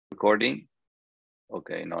recording?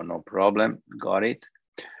 Okay, no problem. Got it.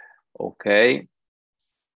 Okay.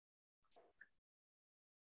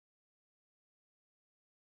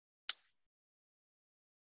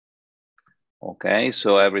 Okay,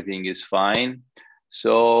 so everything is fine.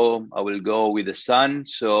 So I will go with the sun.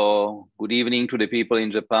 So good evening to the people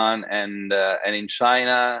in Japan and in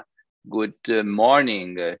China. Good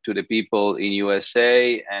morning to the people in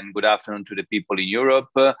USA, and good afternoon to the people in Europe.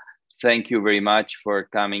 Thank you very much for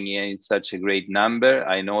coming in such a great number.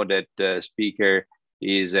 I know that the speaker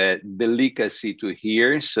is a delicacy to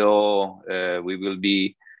hear, so we will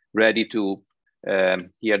be ready to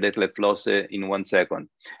hear Detlef Lohse in 1 second.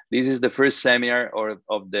 This is the first seminar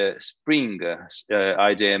of the spring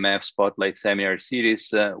IJMF Spotlight Seminar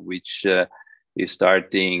Series, which is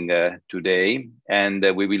starting today, and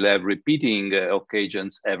we will have repeating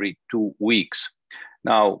occasions every 2 weeks.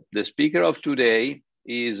 Now, the speaker of today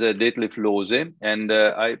is Detlef Lohse, and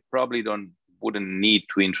I probably wouldn't need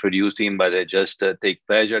to introduce him, but I just take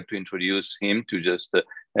pleasure to introduce him to just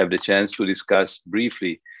have the chance to discuss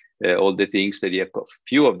briefly all the things that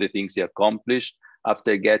few of the things he accomplished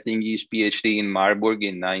after getting his PhD in Marburg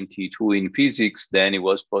in '92 in physics. Then he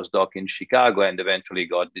was postdoc in Chicago and eventually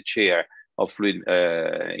got the chair of fluid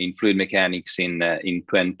mechanics in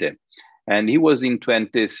Twente. And he was in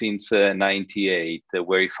Twente since '98,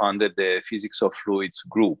 where he founded the Physics of Fluids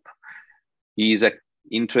group. His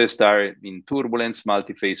interests are in turbulence,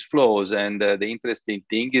 multiphase flows, and the interesting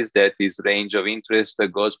thing is that his range of interest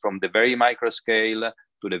goes from the very micro scale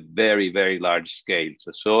to the very, very large scales.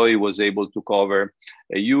 So he was able to cover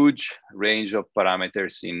a huge range of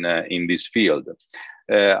parameters in this field.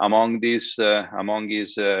 Among his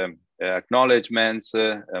acknowledgements,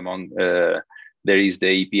 there is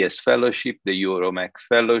the EPS Fellowship, the Euromech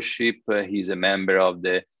Fellowship. He's a member of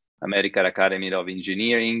the American Academy of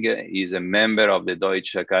Engineering. He's a member of the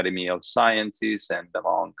Deutsche Academy of Sciences, and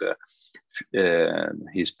among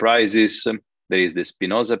his prizes, there is the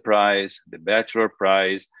Spinoza Prize, the Bachelor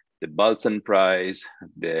Prize, the Balzan Prize,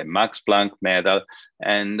 the Max Planck Medal,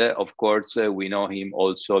 and of course, we know him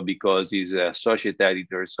also because he's associate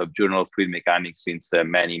editor of Journal of Fluid Mechanics since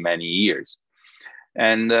many, many years.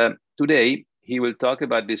 And today, he will talk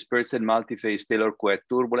about dispersed multiphase Taylor-Couette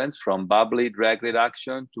turbulence from bubbly drag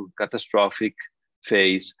reduction to catastrophic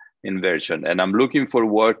phase inversion. And I'm looking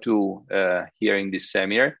forward to hearing this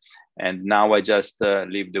seminar. And now I just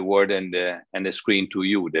leave the word and the screen to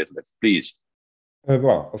you, Detlef, please.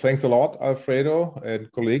 Well, thanks a lot, Alfredo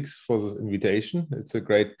and colleagues, for this invitation. It's a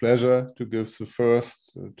great pleasure to give the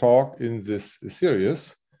first talk in this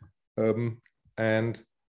series.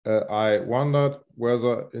 I wondered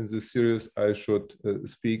whether in this series I should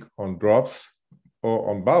speak on drops or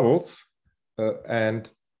on bubbles, and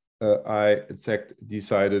I in fact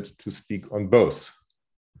decided to speak on both.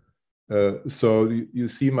 So you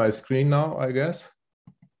see my screen now, I guess?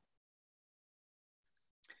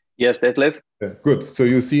 Yes, Detlef. Good. So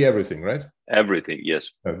you see everything, right? Everything, yes.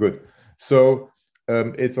 Good. So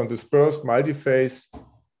it's on dispersed multiphase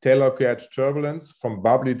Taylor-Couette turbulence from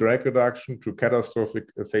bubbly drag reduction to catastrophic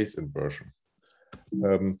phase inversion.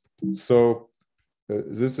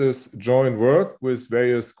 This is joint work with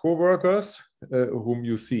various co-workers whom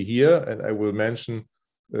you see here, and I will mention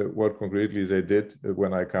what concretely they did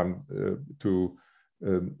when I come to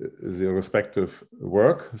the respective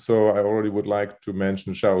work. So I already would like to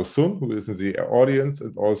mention Xiao Sun, who is in the audience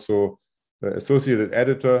and also the associated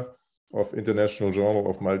editor of International Journal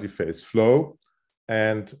of Multiphase Flow,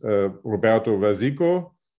 and Roberto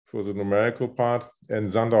Vazico for the numerical part, and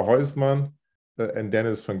Sander Heusmann and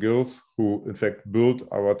Dennis van Gils, who in fact built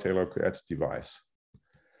our Taylor-Couette device.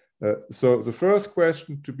 So the first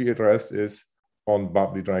question to be addressed is on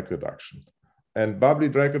bubbly drag reduction. And bubbly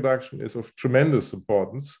drag reduction is of tremendous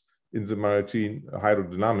importance in the marine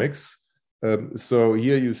hydrodynamics. So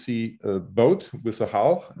here you see a boat with a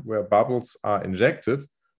hull where bubbles are injected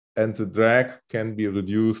and the drag can be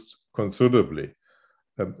reduced considerably.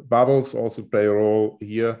 Bubbles also play a role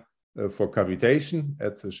here for cavitation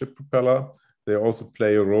at the ship propeller. They also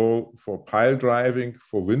play a role for pile driving,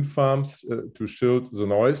 for wind farms to shield the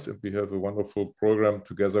noise. And we have a wonderful program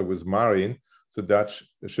together with Marine, the Dutch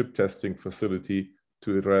ship testing facility,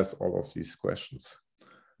 to address all of these questions.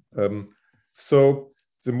 So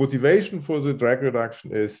the motivation for the drag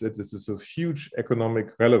reduction is that this is of huge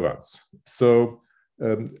economic relevance. So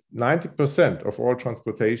 90% of all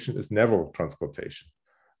transportation is naval transportation.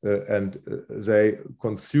 And they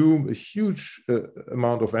consume a huge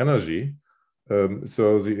amount of energy.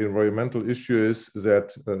 So the environmental issue is that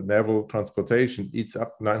naval transportation eats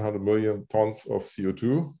up 900 million tons of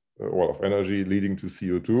CO2, or of energy leading to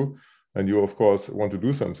CO2. And you, of course, want to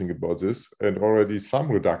do something about this, and already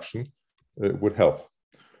some reduction would help.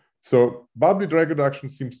 So bubbly drag reduction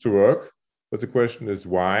seems to work, but the question is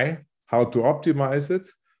why, how to optimize it,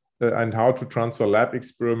 and how to transfer lab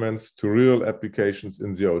experiments to real applications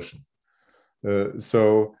in the ocean.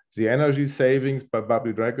 So the energy savings by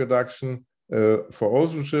bubbly drag reduction for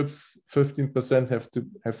ocean ships, 15%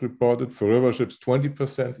 have reported, for river ships,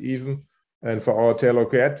 20% even. And for our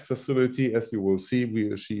Taylor-Couette facility, as you will see,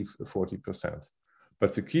 we achieve 40%.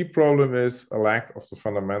 But the key problem is a lack of the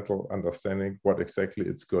fundamental understanding what exactly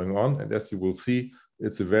is going on. And as you will see,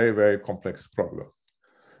 it's a very, very complex problem.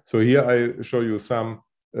 So here I show you some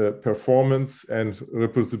performance and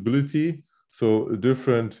reproducibility. So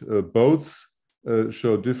different boats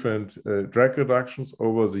show different drag reductions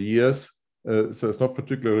over the years. So it's not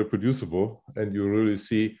particularly reproducible. And you really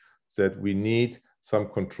see that we need some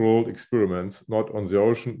controlled experiments, not on the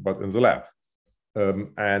ocean, but in the lab.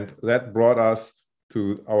 And that brought us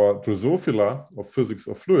to our Drosophila of physics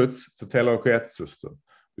of fluids, the Taylor-Couette system.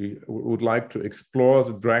 We would like to explore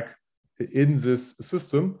the drag in this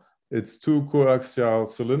system. It's two coaxial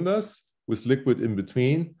cylinders with liquid in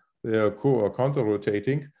between. They are co- or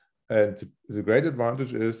counter-rotating. And the great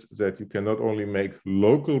advantage is that you can not only make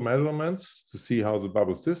local measurements to see how the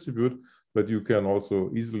bubbles distribute, but you can also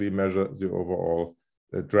easily measure the overall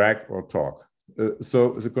drag or torque.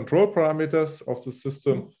 So the control parameters of the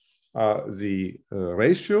system are the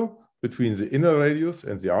ratio between the inner radius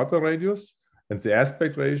and the outer radius, and the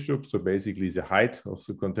aspect ratio, so basically the height of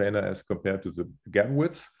the container as compared to the gap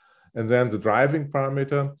width. And then the driving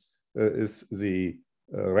parameter is the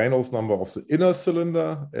Reynolds number of the inner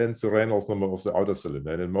cylinder and the Reynolds number of the outer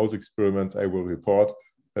cylinder. And in most experiments I will report,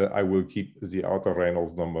 I will keep the outer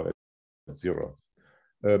Reynolds number at 0.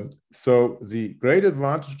 So the great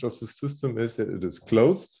advantage of the system is that it is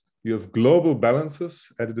closed. You have global balances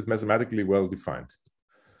and it is mathematically well defined.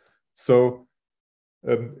 So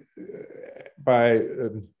by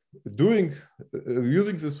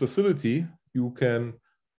using this facility, you can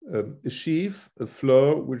achieve a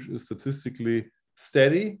flow which is statistically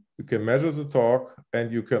steady. You can measure the torque,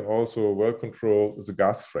 and you can also well control the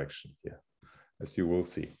gas fraction here, as you will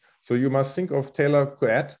see. So you must think of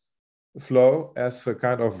Taylor-Couette flow as a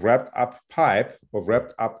kind of wrapped up pipe or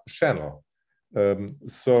wrapped up channel.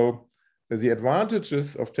 So the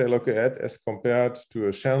advantages of Taylor-Couette as compared to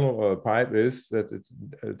a channel or a pipe is that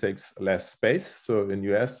it takes less space. So in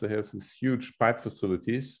US, they have these huge pipe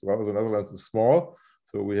facilities, while the Netherlands is small.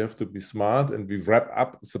 So we have to be smart and we wrap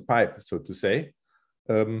up the pipe, so to say.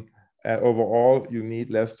 And overall, you need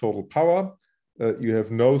less total power. You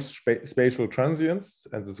have no spatial transients,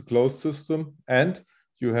 and it's a closed system, and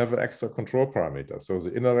you have an extra control parameter. So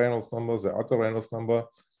the inner Reynolds number, the outer Reynolds number,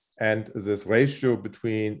 and this ratio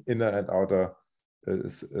between inner and outer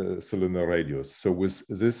cylinder radius. So with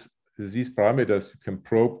these parameters, you can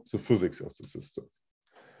probe the physics of the system.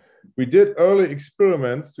 We did early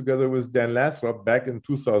experiments together with Dan Lathrop back in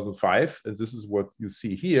 2005, and this is what you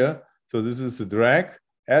see here. So this is the drag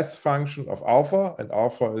as function of alpha, and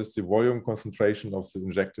alpha is the volume concentration of the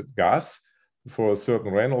injected gas for a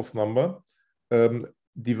certain Reynolds number,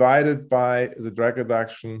 divided by the drag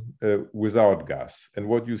reduction without gas. And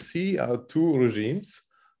what you see are two regimes,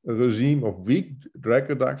 a regime of weak drag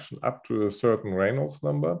reduction up to a certain Reynolds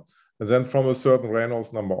number, and then from a certain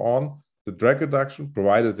Reynolds number on, the drag reduction,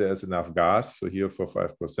 provided there is enough gas, so here for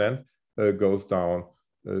 5%, goes down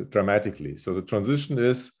dramatically. So the transition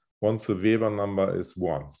is once the Weber number is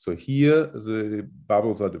 1. So here the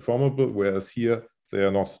bubbles are deformable, whereas here they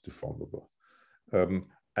are not deformable.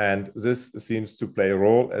 And this seems to play a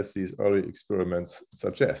role, as these early experiments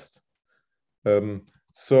suggest.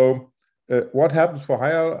 What happens for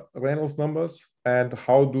higher Reynolds numbers, and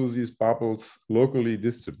how do these bubbles locally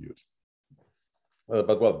distribute?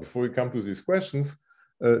 But well, before we come to these questions,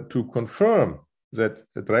 to confirm that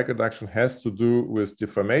drag reduction has to do with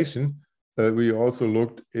deformation, we also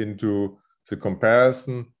looked into the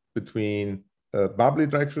comparison between bubbly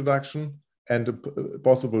drag reduction and a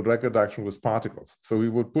possible drag reduction with particles. So we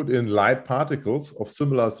would put in light particles of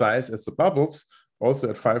similar size as the bubbles, also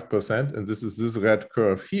at 5%, and this is this red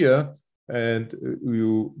curve here, and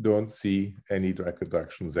you don't see any drag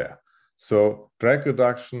reduction there. So drag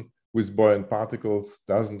reduction with buoyant particles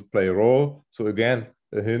doesn't play a role. So again,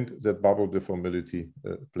 a hint that bubble deformability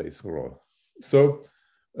plays a role. So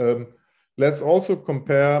let's also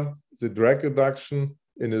compare the drag reduction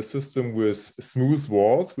in a system with smooth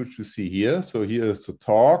walls, which you see here. So here is the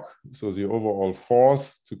torque, so the overall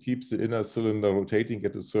force to keep the inner cylinder rotating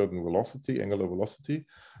at a certain velocity, angular velocity.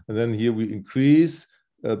 And then here we increase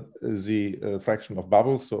the fraction of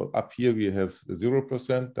bubbles. So up here we have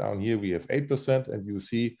 0%, down here we have 8%, and you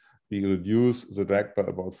see we reduce the drag by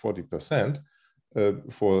about 40%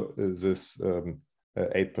 for this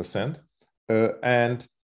 8%. And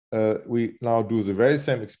we now do the very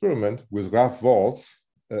same experiment with rough walls,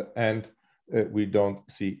 and we don't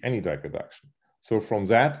see any drag reduction. So from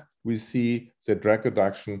that, we see that drag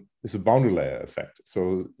reduction is a boundary layer effect.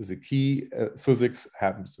 So the key physics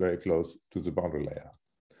happens very close to the boundary layer.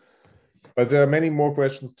 But there are many more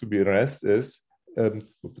questions to be addressed.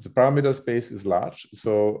 The parameter space is large,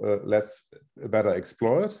 so let's better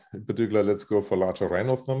explore it. In particular, let's go for larger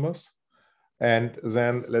Reynolds numbers. And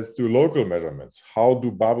then let's do local measurements. How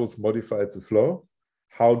do bubbles modify the flow?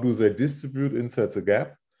 How do they distribute inside the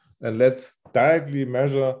gap? And let's directly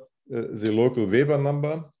measure the local Weber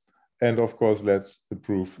number. And of course, let's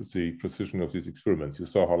improve the precision of these experiments. You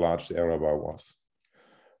saw how large the error bar was.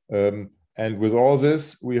 And with all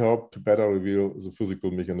this, we hope to better reveal the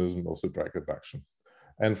physical mechanism of the drag reduction.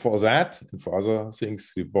 And for that, and for other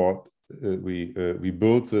things, we built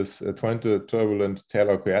this Twente Turbulent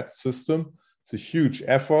Taylor-Couette system. It's a huge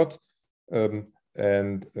effort.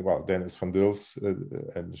 And well, Dennis van Dils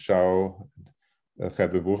and Schau,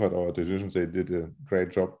 Gerbe Buchert, our technicians, they did a great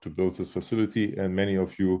job to build this facility. And many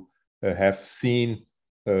of you have seen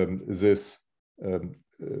this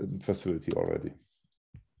facility already.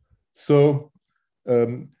 So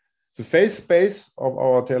the phase space of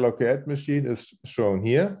our Taylor-Couette machine is shown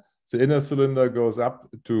here. The inner cylinder goes up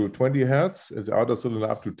to 20 Hertz, and the outer cylinder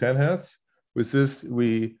up to 10 Hertz. With this,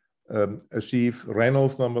 we achieve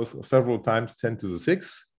Reynolds numbers of several times 10 to the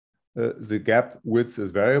 6. The gap width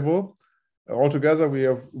is variable. Altogether, we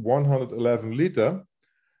have 111 liter,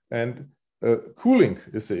 and cooling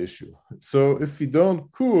is the issue. So if we don't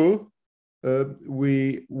cool,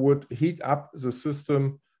 we would heat up the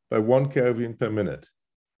system by 1 Kelvin per minute.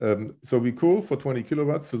 So we cool for 20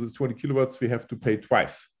 kilowatts. So this 20 kilowatts we have to pay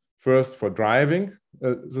twice. First for driving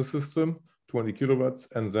the system, 20 kilowatts,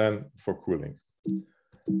 and then for cooling.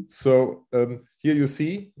 So here you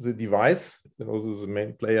see the device, and also the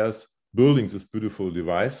main players building this beautiful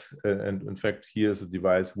device. And in fact, here's a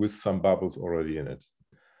device with some bubbles already in it.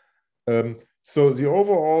 So the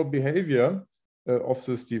overall behavior of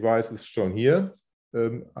this device is shown here.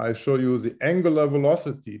 I show you the angular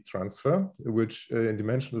velocity transfer, which in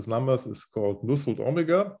dimensionless numbers is called Nusselt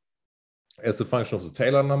omega as a function of the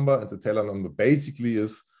Taylor number. And the Taylor number basically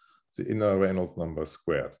is the inner Reynolds number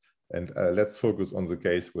squared. And let's focus on the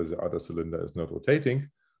case where the outer cylinder is not rotating.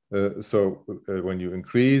 So when you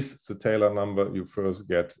increase the Taylor number, you first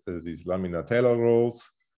get these laminar Taylor rolls,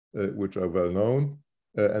 which are well known.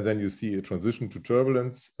 And then you see a transition to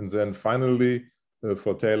turbulence. And then finally,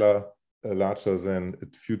 for Taylor larger than a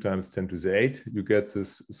few times 10 to the 8, you get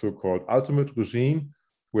this so-called ultimate regime,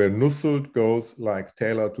 where Nusselt goes like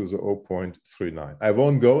Taylor to the 0.39. I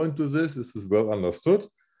won't go into this. This is well understood.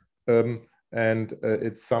 And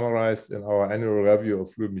it's summarized in our annual review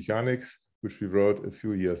of fluid mechanics, which we wrote a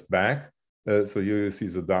few years back. So here you see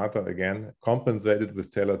the data again, compensated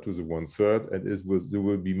with Taylor to the 1/3, and there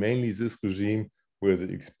will be mainly this regime where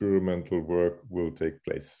the experimental work will take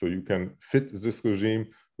place. So you can fit this regime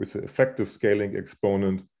with the effective scaling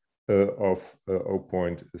exponent of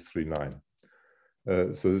 0.39.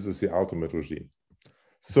 So this is the ultimate regime.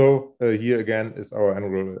 So here again is our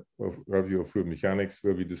annual review of fluid mechanics,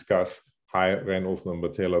 where we discuss high Reynolds number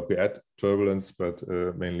Taylor-Couette turbulence, but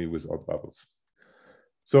mainly without bubbles.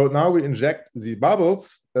 So now we inject the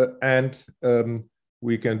bubbles, and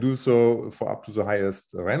we can do so for up to the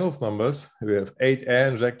highest Reynolds numbers. We have 8 air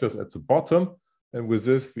injectors at the bottom, and with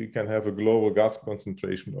this we can have a global gas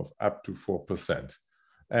concentration of up to 4%.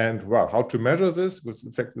 And well, how to measure this? Well,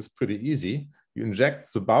 in fact, it's pretty easy. You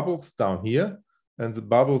inject the bubbles down here, and the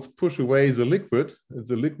bubbles push away the liquid, and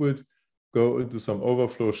the liquid go into some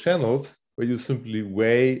overflow channels where you simply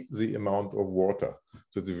weigh the amount of water.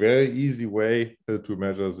 So it's a very easy way to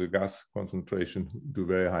measure the gas concentration to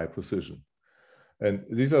very high precision. And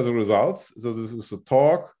these are the results. So this is a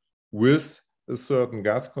torque with a certain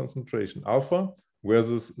gas concentration alpha,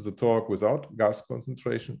 versus the torque without gas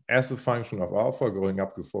concentration as a function of alpha going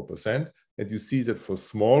up to 4%. And you see that for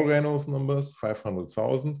small Reynolds numbers,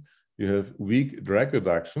 500,000, you have weak drag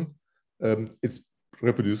reduction. It's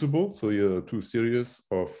reproducible. So you have 2 series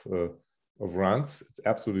of runs. It's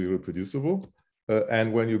absolutely reproducible.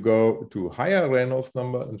 And when you go to higher Reynolds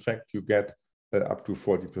number, in fact, you get up to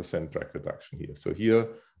 40% drag reduction here. So here,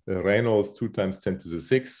 Reynolds 2 times 10 to the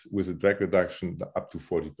 6 with a drag reduction up to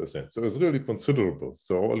 40%. So it's really considerable.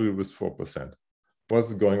 So only with 4%.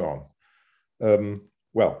 What's going on?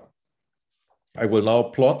 Well, I will now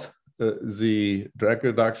plot the drag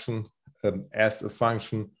reduction as a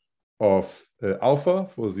function of alpha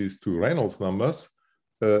for these two Reynolds numbers.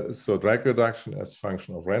 So drag reduction as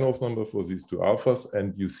function of Reynolds number for these two alphas,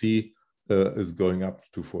 and you see is going up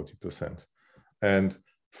to 40%. And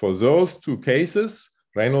for those two cases,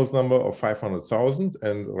 Reynolds number of 500,000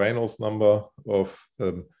 and Reynolds number of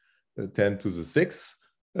 10 to the 6,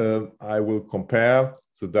 I will compare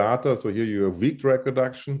the data. So here you have weak drag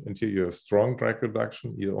reduction, and here you have strong drag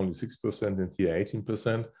reduction, here only 6% and here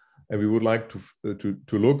 18%. And we would like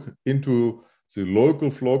to look into the local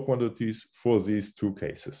flow quantities for these two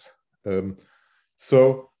cases.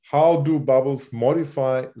 So how do bubbles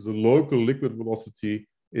modify the local liquid velocity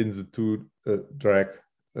in the two drag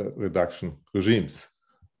reduction regimes?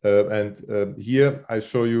 Here I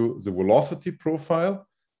show you the velocity profile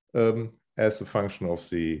as a function of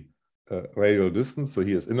the radial distance. So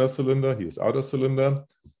here's inner cylinder, here's outer cylinder,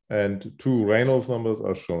 and two Reynolds numbers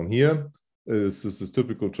are shown here. This is the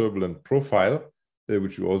typical turbulent profile,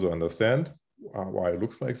 which you also understand why it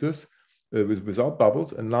looks like this, without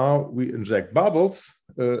bubbles. And now we inject bubbles,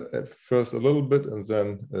 first a little bit and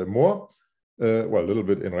then more. Well, a little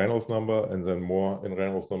bit in Reynolds number and then more in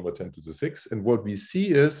Reynolds number 10 to the 6. And what we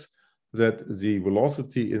see is that the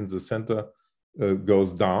velocity in the center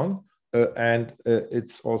goes down. And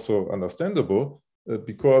it's also understandable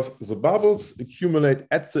because the bubbles accumulate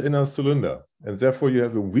at the inner cylinder. And therefore, you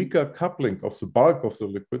have a weaker coupling of the bulk of the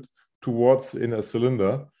liquid towards the inner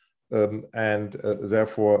cylinder.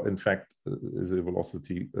 Therefore, in fact, the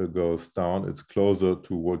velocity goes down. It's closer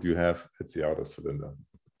to what you have at the outer cylinder.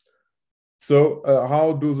 So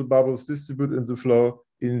how do the bubbles distribute in the flow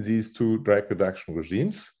in these two drag reduction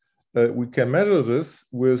regimes? We can measure this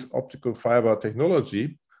with optical fiber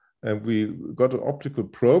technology. And we got an optical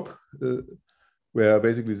probe where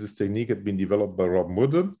basically this technique had been developed by Rob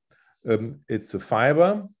Mudde. It's a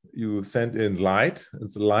fiber. You send in light,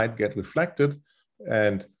 and the light gets reflected.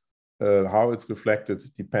 And how it's reflected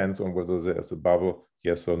depends on whether there's a bubble,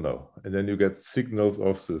 yes or no. And then you get signals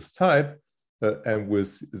of this type. And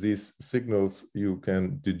with these signals, you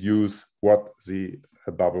can deduce what the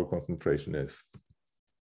bubble concentration is.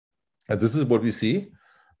 And this is what we see.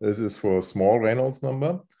 This is for a small Reynolds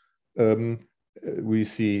number. We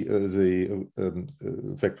see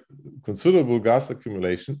in fact, considerable gas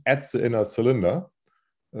accumulation at the inner cylinder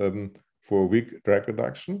for weak drag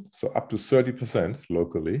reduction, so up to 30%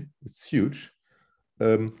 locally. It's huge.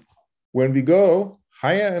 When we go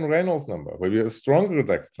higher in Reynolds number, where we have stronger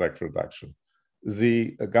drag reduction,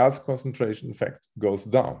 the gas concentration, in fact, goes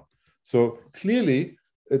down. So clearly,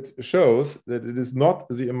 it shows that it is not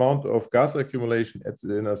the amount of gas accumulation at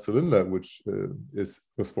the inner cylinder which is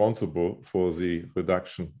responsible for the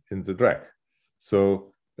reduction in the drag.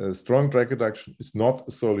 So strong drag reduction is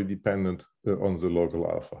not solely dependent on the local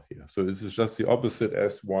alpha here. So this is just the opposite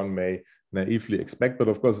as one may naively expect, but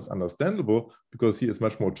of course it's understandable because here it's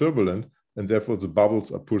much more turbulent and therefore the bubbles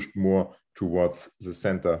are pushed more towards the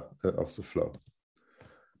center of the flow.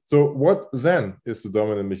 So what then is the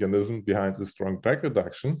dominant mechanism behind the strong drag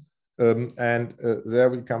reduction? There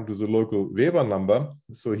we come to the local Weber number.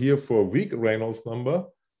 So here for weak Reynolds number,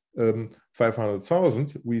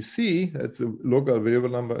 500,000, we see that the local Weber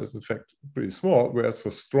number is in fact pretty small, whereas for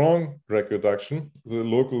strong drag reduction, the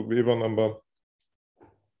local Weber number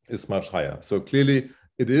is much higher. So clearly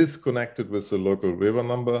it is connected with the local Weber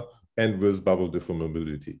number and with bubble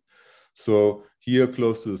deformability. So here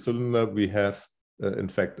close to the cylinder, we have in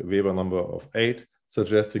fact, a Weber number of 8,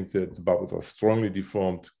 suggesting that the bubbles are strongly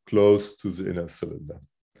deformed close to the inner cylinder.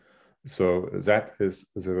 So that is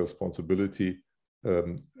the responsibility.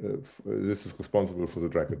 This is responsible for the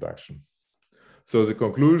drag reduction. So the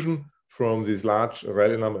conclusion from these large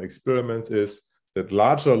Rayleigh number experiments is that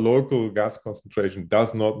larger local gas concentration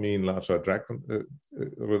does not mean larger drag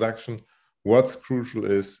reduction. What's crucial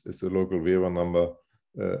is the local Weber number.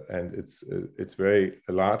 And it's very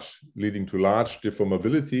large, leading to large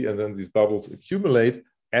deformability, and then these bubbles accumulate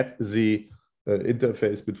at the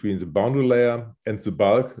interface between the boundary layer and the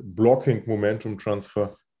bulk, blocking momentum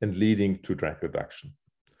transfer and leading to drag reduction.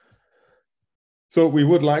 So we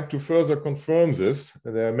would like to further confirm this.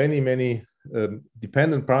 There are many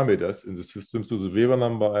dependent parameters in the system. So the Weber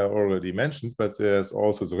number I already mentioned, but there's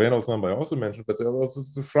also the Reynolds number I also mentioned, but there's also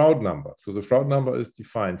the Froude number. So the Froude number is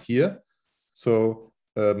defined here. So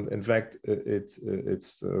in fact,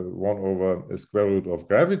 it's 1 over a square root of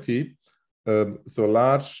gravity. So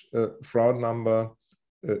large Froude number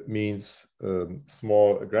means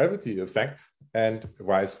small gravity effect and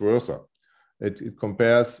vice versa. It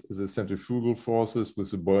compares the centrifugal forces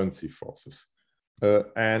with the buoyancy forces.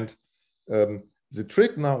 The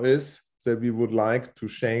trick now is that we would like to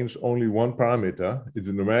change only one parameter. In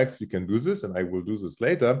the numerics, we can do this, and I will do this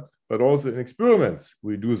later, but also in experiments,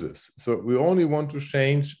 we do this. So we only want to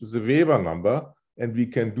change the Weber number, and we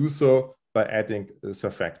can do so by adding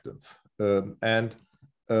surfactants.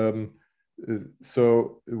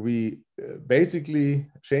 So we basically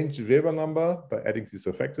change the Weber number by adding the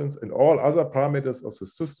surfactants, and all other parameters of the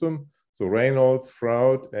system, so Reynolds,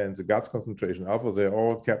 Froude, and the gas concentration alpha, they're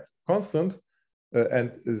all kept constant.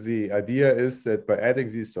 And the idea is that by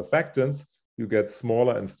adding these surfactants, you get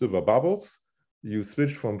smaller and stiffer bubbles. You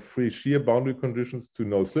switch from free shear boundary conditions to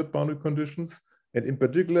no slip boundary conditions. And in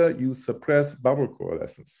particular, you suppress bubble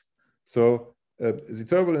coalescence. So the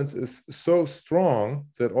turbulence is so strong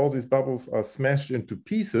that all these bubbles are smashed into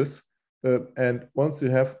pieces. And once you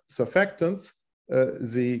have surfactants,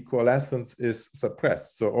 the coalescence is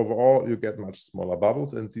suppressed. So overall, you get much smaller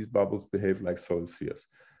bubbles, and these bubbles behave like solid spheres.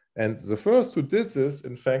 And the first who did this,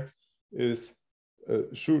 in fact, is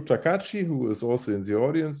Shu Takachi, who is also in the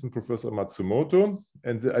audience, and Professor Matsumoto.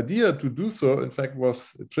 And the idea to do so, in fact,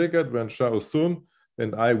 was triggered when Shao Sun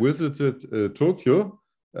and I visited Tokyo.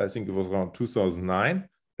 I think it was around 2009.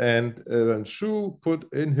 And when Shu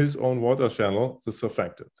put in his own water channel the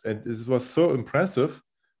surfactants. And this was so impressive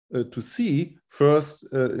to see first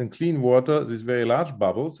in clean water these very large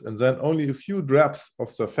bubbles, and then only a few drops of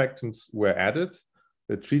surfactants were added.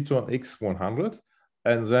 The Triton X100,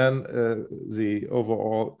 and then the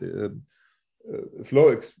overall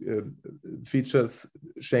flow features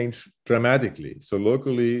change dramatically. So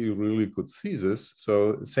locally, you really could see this.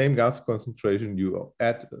 So same gas concentration, you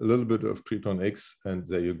add a little bit of Triton X, and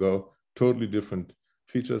there you go, totally different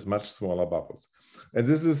features, much smaller bubbles. And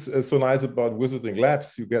this is so nice about visiting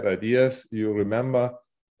labs. You get ideas, you remember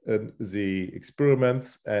the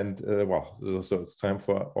experiments, and well, so it's time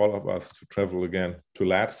for all of us to travel again to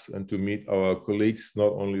labs and to meet our colleagues,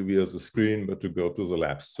 not only via the screen, but to go to the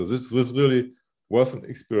labs. So this really was an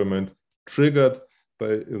experiment triggered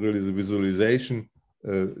by really the visualization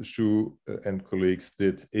Shu and colleagues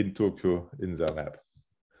did in Tokyo in their lab.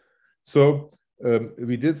 So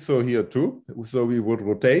we did so here too. So we would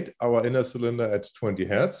rotate our inner cylinder at 20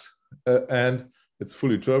 hertz, and it's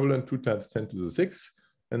fully turbulent, 2 times 10 to the 6.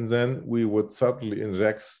 And then we would suddenly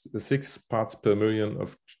inject 6 parts per million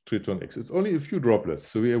of Triton X. It's only a few droplets.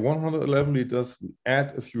 So we have 111 liters, we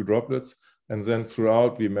add a few droplets, and then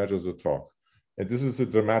throughout we measure the torque. And this is a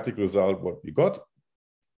dramatic result what we got.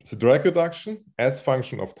 The drag reduction as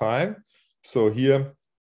function of time. So here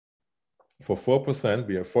for 4%,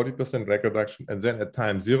 we have 40% drag reduction. And then at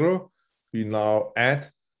time 0, we now add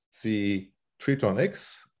the Triton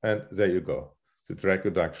X, and there you go. The drag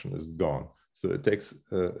reduction is gone. So it takes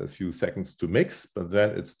a few seconds to mix, but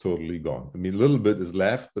then it's totally gone. I mean, a little bit is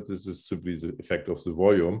left, but this is simply the effect of the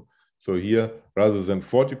volume. So here, rather than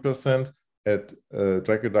 40% at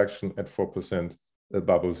drag reduction at 4%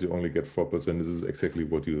 bubbles, you only get 4%. This is exactly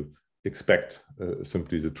what you expect,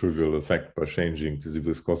 simply the trivial effect by changing the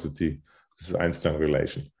viscosity. This is Einstein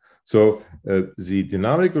relation. So the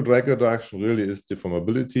dynamical drag reduction really is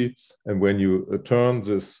deformability. And when you turn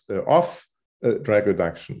this off, drag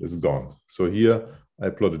reduction is gone. So here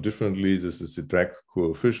I plot it differently. This is the drag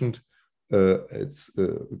coefficient. It's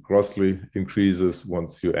grossly increases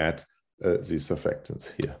once you add these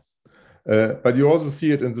surfactants here. But you also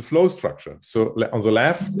see it in the flow structure. So on the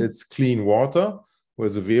left, it's clean water, where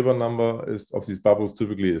the Weber number of these bubbles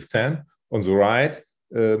typically is 10. On the right,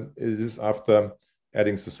 it is after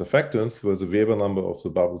adding the surfactants, where the Weber number of the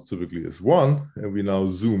bubbles typically is 1. And we now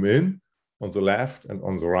zoom in on the left and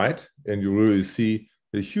on the right, and you really see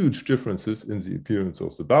the huge differences in the appearance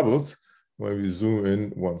of the bubbles. When we zoom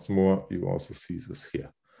in once more, you also see this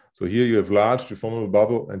here. So here you have large deformable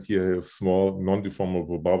bubble, and here you have small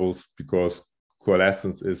non-deformable bubbles because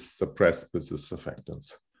coalescence is suppressed with the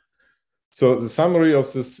surfactants. So the summary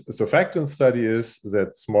of this surfactant study is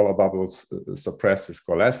that smaller bubbles suppress this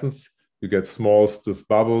coalescence. You get small stiff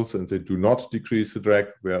bubbles, and they do not decrease the drag,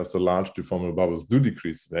 whereas the large deformable bubbles do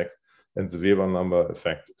decrease the drag. And the Weber number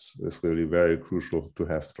effect is really very crucial to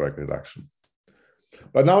have drag reduction.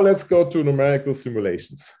 But now let's go to numerical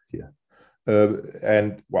simulations here.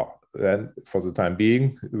 And well, then for the time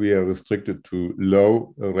being, we are restricted to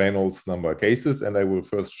low Reynolds number cases. And I will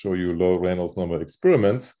first show you low Reynolds number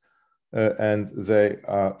experiments. And they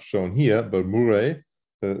are shown here by Murray.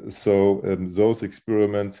 Those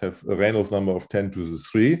experiments have a Reynolds number of 10 to the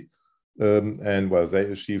 3. And well, they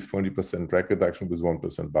achieve 20% drag reduction with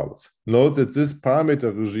 1% bubbles. Note that this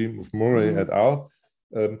parameter regime of Murray et al.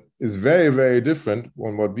 Is very, very different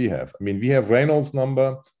from what we have. I mean, we have Reynolds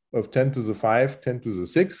number of 10 to the 5, 10 to the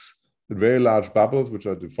 6, very large bubbles, which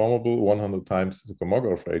are deformable 100 times the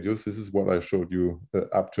Kolmogorov radius. This is what I showed you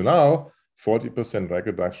up to now, 40% drag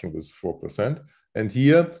reduction with 4%. And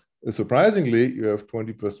here, surprisingly, you have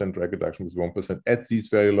 20% drag reduction with 1% at these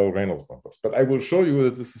very low Reynolds numbers. But I will show you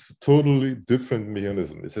that this is a totally different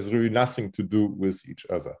mechanism. This has really nothing to do with each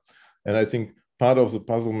other. And I think part of the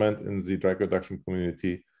puzzlement in the drag reduction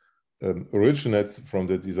community originates from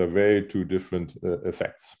that these are very two different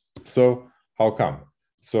effects. So how come?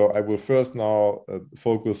 So I will first now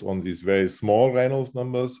focus on these very small Reynolds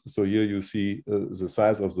numbers. So here you see the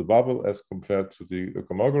size of the bubble as compared to the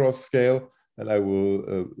Kolmogorov scale. And I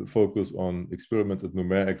will focus on experiments at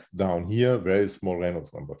numerics down here, very small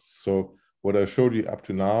Reynolds numbers. So what I showed you up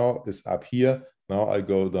to now is up here. Now I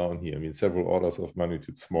go down here, I mean, several orders of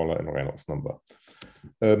magnitude smaller in Reynolds number.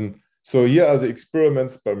 So here are the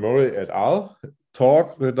experiments by Murray et al.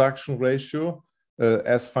 Torque reduction ratio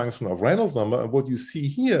as function of Reynolds number. And what you see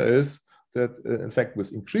here is that, in fact,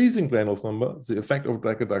 with increasing Reynolds number, the effect of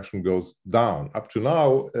drag reduction goes down. Up to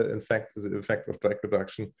now, in fact, the effect of drag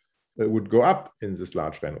reduction would go up in this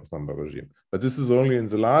large Reynolds number regime. But this is only in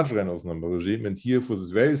the large Reynolds number regime. And here for this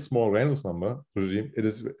very small Reynolds number regime, it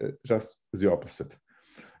is just the opposite.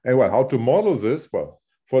 And well, how to model this? Well,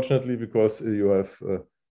 fortunately, because you have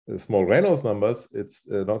small Reynolds numbers, it's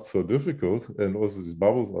not so difficult. And also these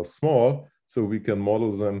bubbles are small, so we can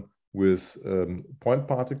model them with point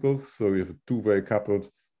particles. So we have two very coupled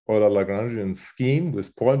Euler-Lagrangian scheme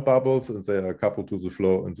with point bubbles, and they are coupled to the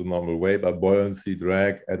flow in the normal way by buoyancy,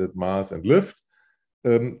 drag, added mass, and lift.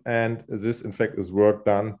 And this, in fact, is work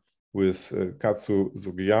done with Katsu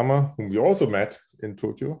Sugiyama, whom we also met in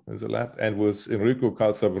Tokyo in the lab, and with Enrico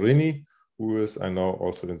Calsaverini, who is, I know,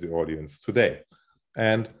 also in the audience today.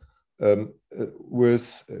 And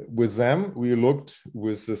with them, we looked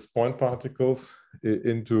with these point particles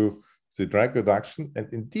into the drag reduction, and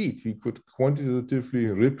indeed, we could quantitatively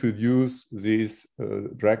reproduce these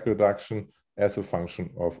drag reduction as a function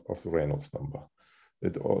of the Reynolds number.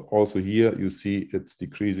 Also here, you see it's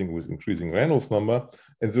decreasing with increasing Reynolds number.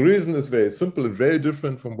 And the reason is very simple and very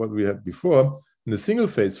different from what we had before. In the single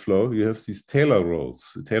phase flow, you have these Taylor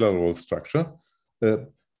rolls, the Taylor roll structure.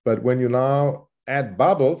 But when you now add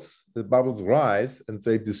bubbles, the bubbles rise and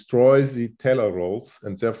they destroy the Taylor rolls,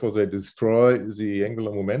 and therefore they destroy the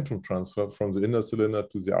angular momentum transfer from the inner cylinder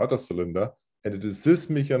to the outer cylinder. And it is this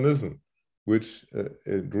mechanism which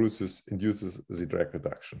induces the drag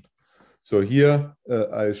reduction. So here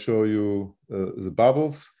I show you the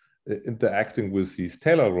bubbles interacting with these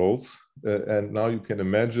Taylor rolls. And now you can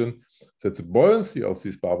imagine that the buoyancy of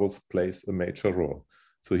these bubbles plays a major role.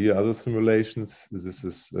 So here are other simulations. This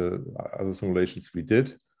is other simulations we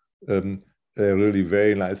did. They really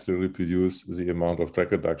very nicely reproduce the amount of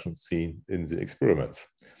drag reduction seen in the experiments.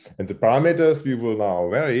 And the parameters we will now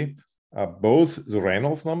vary are both the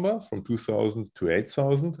Reynolds number from 2000 to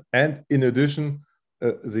 8000, and in addition,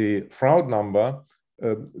 the Froude number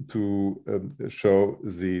to show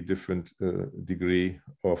the different degree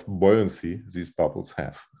of buoyancy these bubbles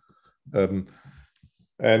have.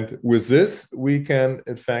 And with this, we can,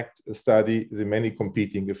 in fact, study the many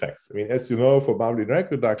competing effects. I mean, as you know, for bubbly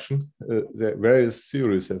drag reduction, the various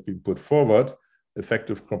theories have been put forward,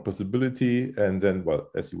 effective compressibility, and then, well,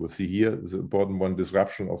 as you will see here, the important one,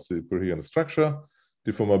 disruption of the coherent structure,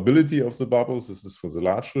 deformability of the bubbles. This is for the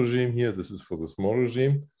large regime here. This is for the small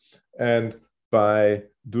regime. And by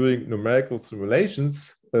doing numerical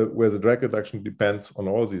simulations, where the drag reduction depends on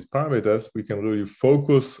all these parameters, we can really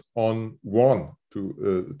focus on one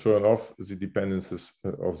to turn off the dependencies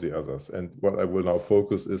of the others. And what I will now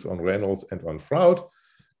focus is on Reynolds and on Froude,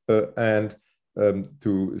 and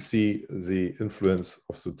to see the influence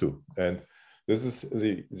of the two. And this is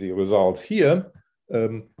the result here.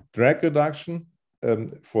 Drag reduction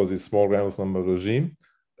for the small Reynolds number regime.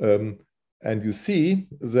 And you see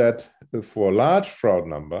that for a large Froude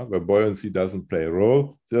number, where buoyancy doesn't play a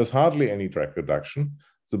role, there's hardly any drag reduction.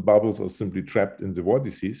 The bubbles are simply trapped in the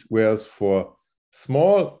vortices, whereas for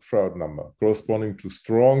small Froude number corresponding to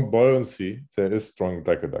strong buoyancy, there is strong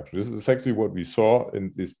drag reduction. This is actually what we saw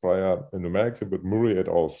in this prior numerics and what Murray et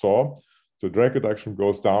al. Saw. So drag reduction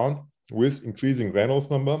goes down with increasing Reynolds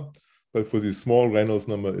number, but for the small Reynolds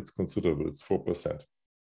number, it's considerable, it's 4%.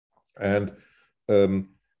 And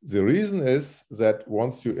the reason is that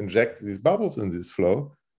once you inject these bubbles in this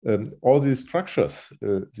flow, all these structures,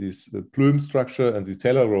 this plume structure and the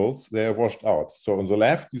Taylor rolls, they are washed out. So on the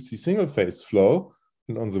left, you see single phase flow,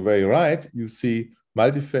 and on the very right, you see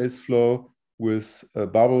multiphase flow with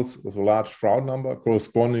bubbles with a large Froude number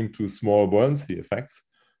corresponding to small buoyancy effects.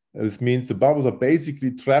 This means the bubbles are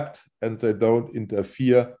basically trapped and they don't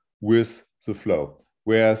interfere with the flow.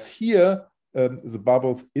 Whereas here, the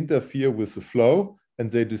bubbles interfere with the flow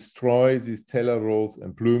and they destroy these Taylor rolls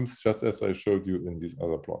and plumes, just as I showed you in these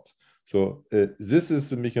other plots. So this is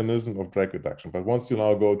the mechanism of drag reduction. But once you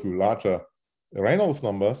now go to larger Reynolds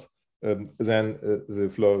numbers, then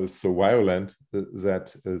the flow is so violent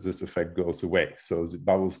that this effect goes away. So the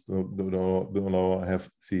bubbles don't have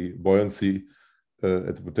the buoyancy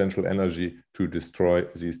at the potential energy to destroy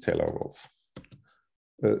these Taylor rolls.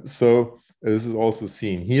 So this is also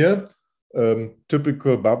seen here.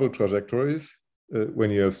 Typical bubble trajectories. When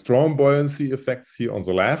you have strong buoyancy effects here on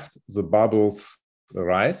the left, the bubbles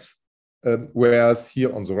rise. Whereas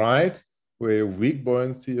here on the right, where you have weak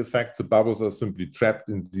buoyancy effects, the bubbles are simply trapped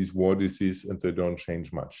in these vortices and they don't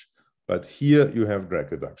change much. But here you have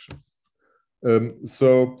drag reduction.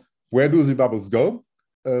 So where do the bubbles go?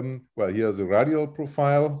 Well, here's the radial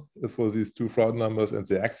profile for these two Froude numbers and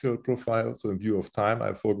the axial profile. So in view of time,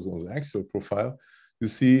 I focus on the axial profile. You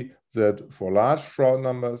see that for large Froude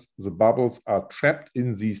numbers, the bubbles are trapped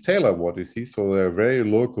in these Taylor vortices. So they're very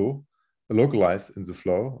localized in the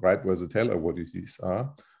flow, right where the Taylor vortices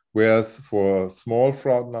are. Whereas for small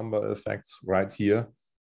Froude number effects right here,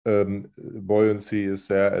 buoyancy is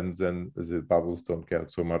there and then the bubbles don't care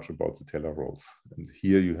so much about the Taylor rolls. And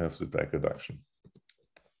here you have the drag reduction.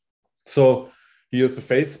 So here's the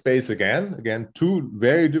phase space again, two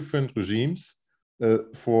very different regimes.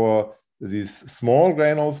 For this small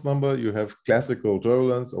Reynolds number, you have classical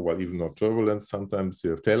turbulence, or well, even not turbulence, sometimes you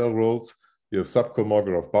have Taylor rolls, you have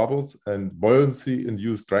subcosmograph bubbles and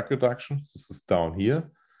buoyancy-induced drag reduction. This is down here.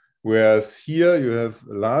 Whereas here you have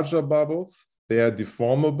larger bubbles, they are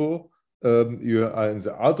deformable. You are in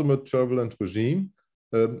the ultimate turbulent regime,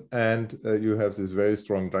 and you have this very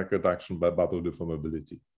strong drag reduction by bubble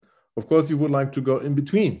deformability. Of course, you would like to go in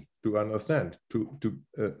between to understand, to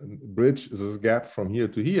bridge this gap from here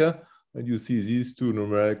to here. And you see these two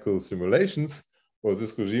numerical simulations, or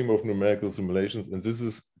this regime of numerical simulations. And this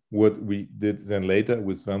is what we did then later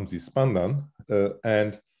with Ramsey Spandan.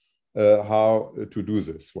 How to do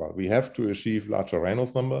this? Well, we have to achieve larger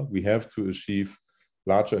Reynolds number. We have to achieve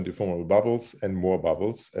larger and deformable bubbles and more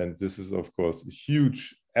bubbles. And this is, of course, a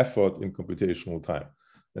huge effort in computational time.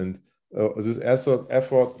 And this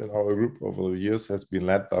effort in our group over the years has been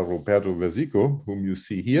led by Roberto Versico, whom you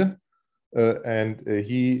see here.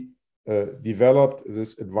 He developed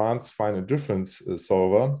this advanced finite difference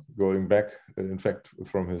solver going back, in fact,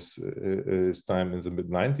 from his time in the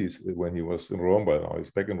mid-90s when he was in Rome, but now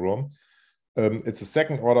he's back in Rome. It's a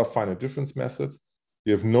second order finite difference method.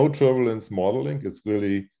 You have no turbulence modeling. It's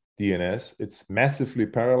really DNS. It's massively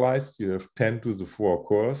parallelized. You have 10 to the 4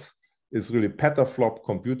 cores. It's really petaflop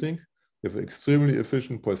computing. You have an extremely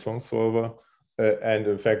efficient Poisson solver. And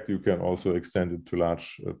in fact, you can also extend it to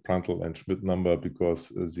large Prandtl and Schmidt number because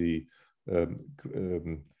the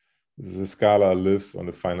scala lives on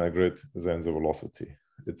a finite grid than the velocity.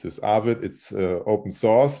 It's this Arvid, it's open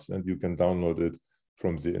source, and you can download it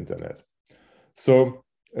from the internet. So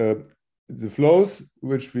the flows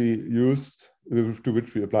which we used, to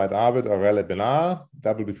which we applied Arvid, are Rayleigh-Benard,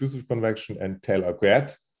 double diffusive convection, and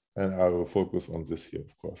Taylor-Couette. And I will focus on this here,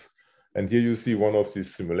 of course. And here you see one of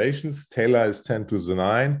these simulations. Taylor is 10 to the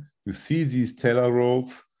 9. You see these Taylor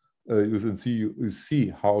rolls. You see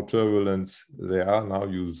how turbulent they are. Now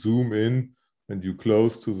you zoom in and you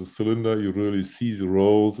close to the cylinder. You really see the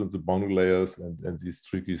rolls and the boundary layers and these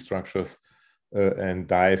tricky structures and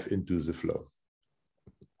dive into the flow.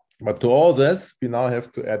 But to all this, we now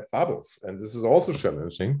have to add bubbles. And this is also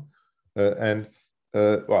challenging.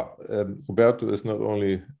 Roberto is not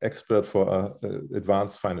only expert for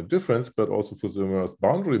advanced finite difference, but also for the immersed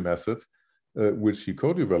boundary method, which he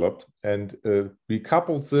co-developed. And we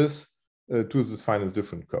coupled this to this finite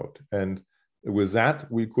difference code. And with that,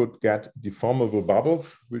 we could get deformable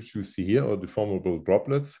bubbles, which you see here, or deformable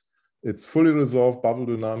droplets. It's fully resolved bubble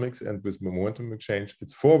dynamics, and with momentum exchange,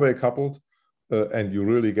 it's four-way coupled, and you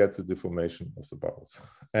really get the deformation of the bubbles.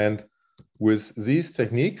 And with these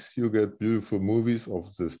techniques, you get beautiful movies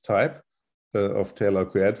of this type of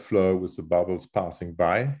Taylor-Couette flow with the bubbles passing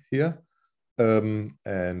by here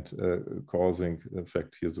and causing, in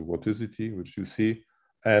fact, here's the vorticity, which you see.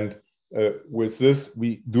 And with this,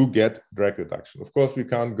 we do get drag reduction. Of course, we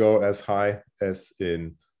can't go as high as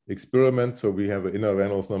in experiments. So we have an inner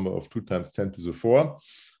Reynolds number of 2 times 10 to the 4.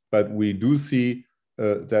 But we do see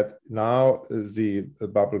that now the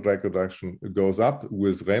bubble drag reduction goes up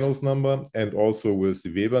with Reynolds number and also with the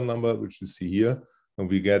Weber number, which you see here. And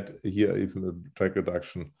we get here even a drag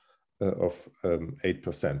reduction of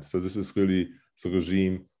 8%. So this is really the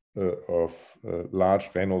regime of large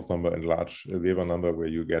Reynolds number and large Weber number, where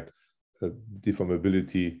you get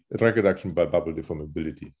deformability, drag reduction by bubble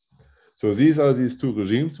deformability. So these are these two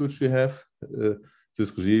regimes which we have.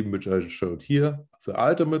 This regime which I showed here, the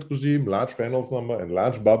ultimate regime, large Reynolds number and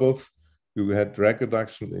large bubbles. You had drag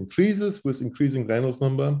reduction increases with increasing Reynolds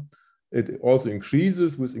number. It also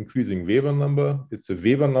increases with increasing Weber number. It's a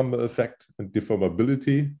Weber number effect, and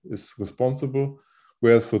deformability is responsible.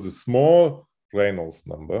 Whereas for the small Reynolds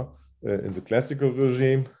number, in the classical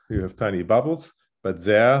regime, you have tiny bubbles, but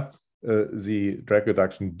there the drag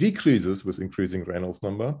reduction decreases with increasing Reynolds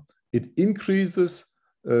number. It increases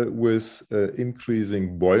with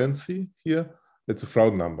increasing buoyancy here. It's a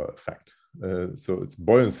Froude number effect. So it's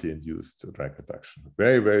buoyancy-induced drag reduction.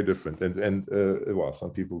 Very, very different. And well,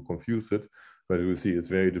 some people confuse it, but you will see it's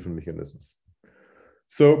very different mechanisms.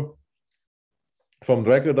 So from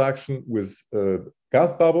drag reduction with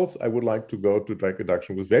gas bubbles, I would like to go to drag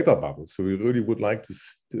reduction with vapor bubbles. So we really would like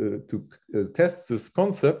to test this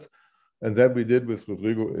concept, and that we did with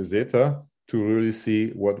Rodrigo Ezeta to really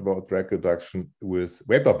see what about drag reduction with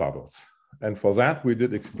vapor bubbles. And for that, we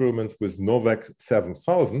did experiments with Novec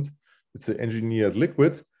 7000. It's an engineered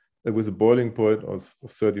liquid with a boiling point of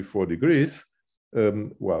 34 degrees,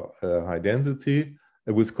 high density,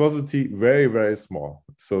 a viscosity very, very small.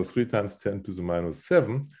 So 3 ×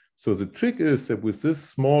 10⁻⁷. So the trick is that with this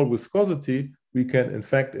small viscosity, we can, in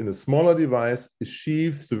fact, in a smaller device,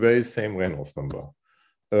 achieve the very same Reynolds number.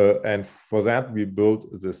 And for that, we built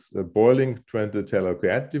this boiling Twente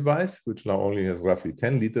Taylor-Couette device, which now only has roughly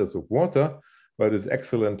 10 liters of water, but it's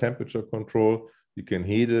excellent temperature control. You can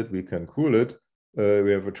heat it, we can cool it.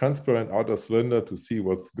 We have a transparent outer cylinder to see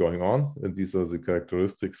what's going on. And these are the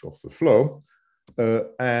characteristics of the flow.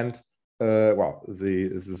 This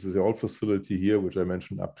is the old facility here, which I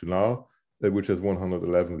mentioned up to now, which has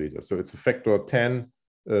 111 liters. So it's a factor 10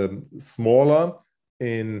 smaller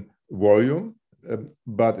in volume,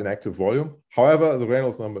 but in active volume. However, the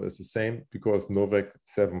Reynolds number is the same because Novec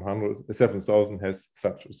 7000 has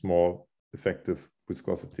such a small effective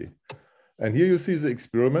viscosity. And here you see the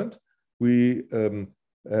experiment. We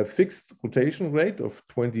have fixed rotation rate of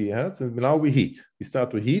 20 Hertz, and now we heat. We start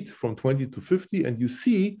to heat from 20 to 50, and you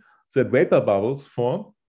see that vapor bubbles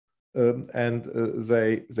form, and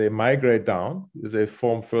they migrate down. They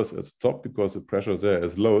form first at the top because the pressure there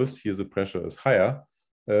is lowest. Here the pressure is higher.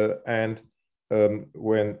 When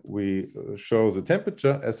we show the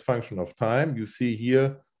temperature as function of time, you see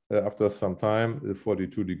here, after some time, the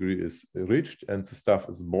 42 degree is reached and the stuff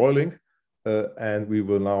is boiling. And we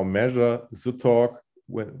will now measure the torque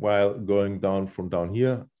while going down from down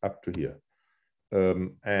here up to here.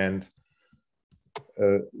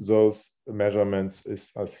 Those measurements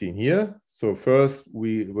are seen here. So first,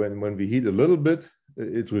 when we heat a little bit,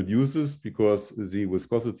 it reduces because the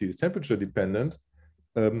viscosity is temperature dependent.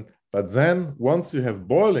 But then once you have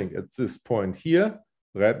boiling at this point here,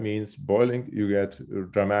 that means boiling, you get a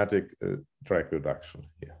dramatic drag reduction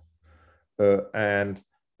here.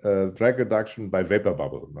 Drag reduction by vapor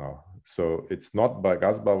bubble now. So it's not by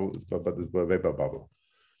gas bubble, but it's by vapor bubble.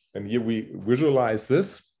 And here we visualize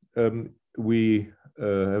this. We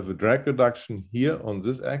have a drag reduction here on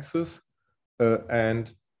this axis,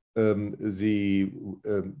 and the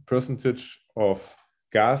percentage of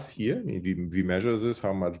gas here, we measure this,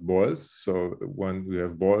 how much boils. So when we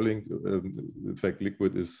have boiling, in fact,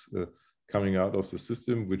 liquid is coming out of the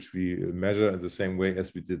system, which we measure in the same way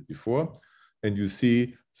as we did before. And you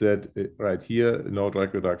see that right here, no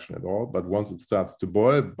drag reduction at all. But once it starts to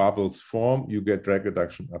boil, bubbles form, you get drag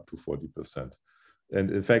reduction up to 40%.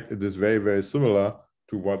 And in fact, it is very, very similar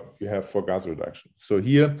to what we have for gas reduction. So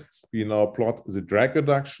here we now plot the drag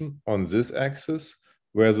reduction on this axis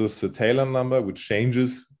versus the Taylor number, which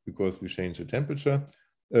changes because we change the temperature,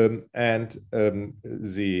 and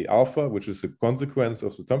the alpha, which is a consequence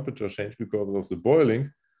of the temperature change because of the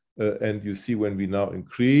boiling. And you see when we now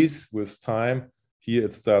increase with time, here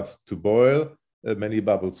it starts to boil, many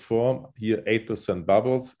bubbles form, here 8%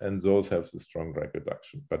 bubbles, and those have the strong drag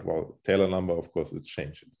reduction. But while Taylor number, of course, it's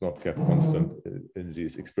changed. It's not kept constant in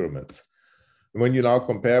these experiments. And when you now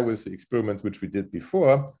compare with the experiments which we did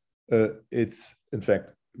before, it's in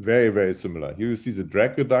fact very, very similar. Here you see the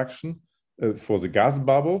drag reduction for the gas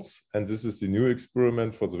bubbles, and this is the new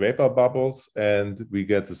experiment for the vapor bubbles, and we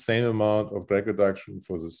get the same amount of drag reduction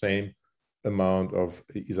for the same amount of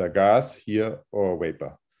either gas here or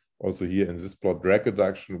vapor. Also here in this plot, drag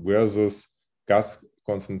reduction versus gas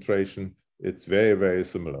concentration, it's very, very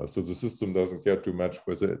similar. So the system doesn't care too much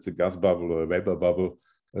whether it's a gas bubble or a vapor bubble,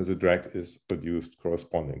 as the drag is produced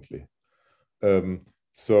correspondingly.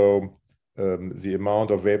 The amount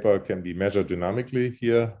of vapor can be measured dynamically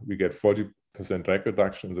here. We get 40% drag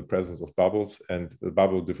reduction in the presence of bubbles, and the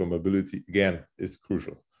bubble deformability again is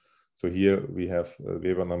crucial. So here we have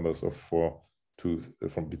Weber numbers of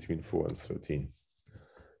from between 4 and 13.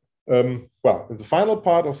 Well, in the final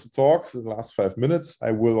part of the talks, in the last 5 minutes,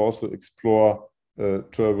 I will also explore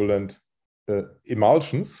turbulent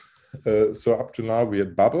emulsions. So up to now we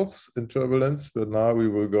had bubbles in turbulence, but now we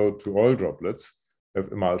will go to oil droplets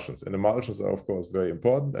of emulsions. And emulsions are, of course, very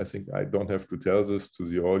important. I think I don't have to tell this to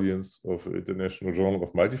the audience of the International Journal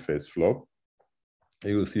of Multiphase Flow.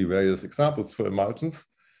 You will see various examples for emulsions.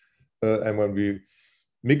 And when we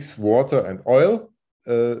mix water and oil,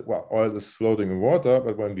 well, oil is floating in water,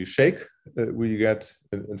 but when we shake, we get,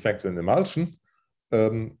 in fact, an emulsion.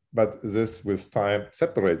 But this, with time,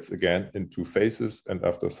 separates again into phases, and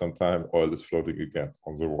after some time, oil is floating again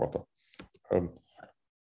on the water.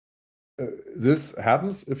 This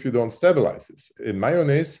happens if you don't stabilize this. In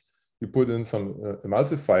mayonnaise, you put in some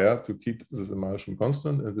emulsifier to keep this emulsion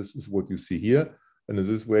constant, and this is what you see here. And this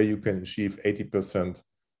is where you can achieve 80%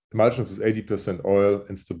 emulsions with 80% oil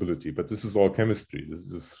and stability. But this is all chemistry. This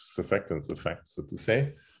is surfactants effect, so to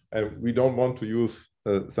say. And we don't want to use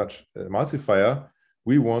such emulsifier.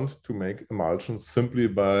 We want to make emulsions simply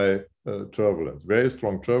by turbulence, very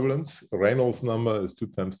strong turbulence. The Reynolds number is 2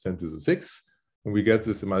 × 10⁶. And we get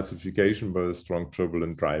this emulsification by the strong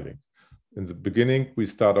turbulent driving. In the beginning, we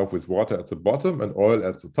start off with water at the bottom and oil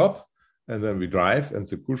at the top, and then we drive, and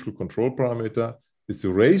the crucial control parameter is the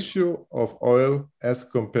ratio of oil as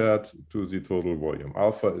compared to the total volume.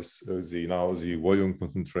 Alpha is now the volume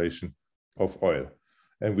concentration of oil.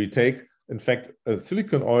 And we take, in fact, a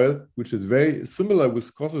silicon oil, which is very similar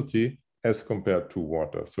viscosity as compared to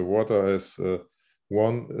water. So water has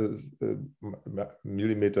 1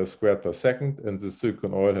 millimeter squared per second, and the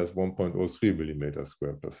silicon oil has 1.03 millimeters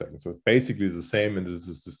squared per second. So basically the same, and this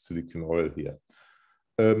is the silicon oil here.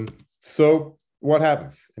 So what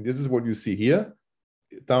happens? And this is what you see here.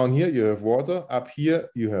 Down here you have water, up here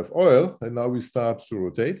you have oil, and now we start to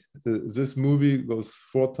rotate. This movie goes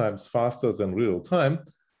 4 times faster than real time,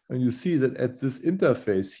 and you see that at this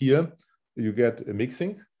interface here, you get a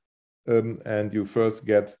mixing, and you first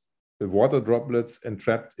get the water droplets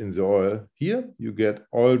entrapped in the oil here. You get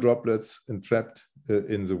oil droplets entrapped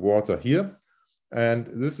in the water here. And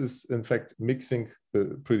this is, in fact, mixing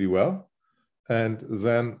pretty well. And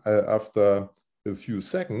then after a few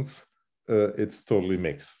seconds, it's totally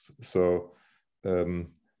mixed. So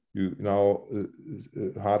you now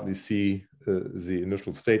hardly see the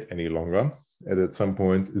initial state any longer. And at some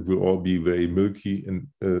point, it will all be very milky and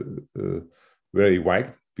very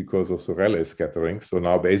white, because of the Rayleigh scattering. So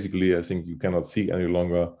now basically, I think you cannot see any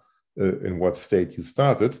longer in what state you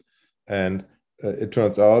started. And it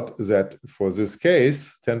turns out that for this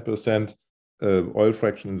case, 10% oil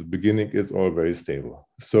fraction in the beginning is all very stable.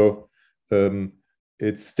 So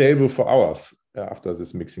it's stable for hours after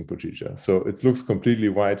this mixing procedure. So it looks completely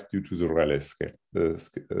white due to the Rayleigh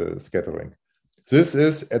scattering. This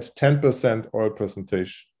is at 10% oil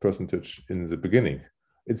percentage in the beginning.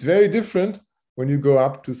 It's very different when you go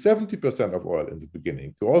up to 70% of oil in the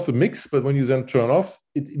beginning. You also mix, but when you then turn off,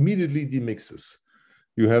 it immediately demixes.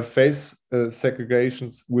 You have phase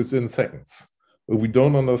segregations within seconds. But we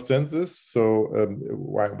don't understand this, so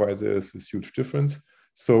why there is this huge difference.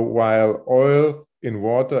 So while oil in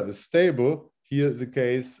water is stable, here is the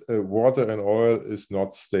case, water and oil is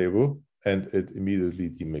not stable, and it immediately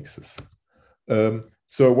demixes.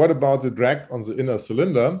 So what about the drag on the inner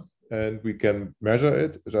cylinder? And we can measure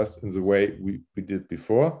it just in the way we did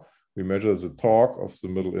before. We measure the torque of the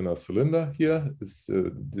middle inner cylinder here. It's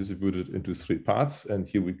distributed into 3 parts. And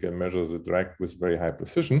here we can measure the drag with very high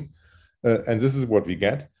precision. And this is what we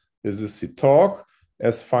get. This is the torque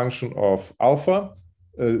as function of alpha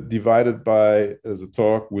divided by the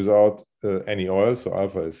torque without any oil. So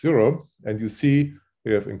alpha is 0. And you see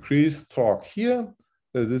we have increased torque here.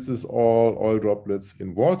 This is all oil droplets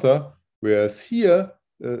in water. Whereas here,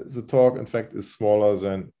 the torque, in fact, is smaller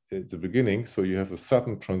than at the beginning. So you have a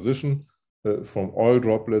sudden transition from oil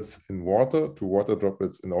droplets in water to water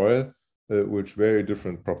droplets in oil, with very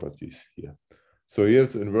different properties here. So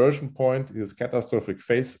here's the inversion point. Here's catastrophic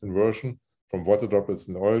phase inversion from water droplets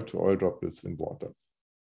in oil to oil droplets in water.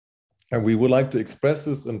 And we would like to express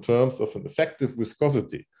this in terms of an effective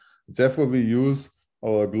viscosity. Therefore, we use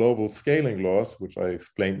our global scaling laws, which I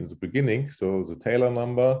explained in the beginning. So the Taylor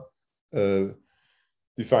number,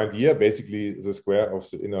 defined here, basically the square of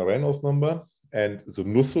the inner Reynolds number, and the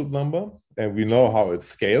Nusselt number. And we know how it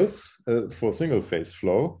scales for single phase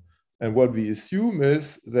flow. And what we assume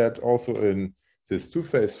is that also in this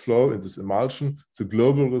 2-phase flow, in this emulsion, the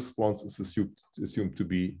global response is assumed to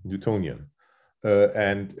be Newtonian.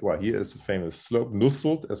 And well, here is the famous slope.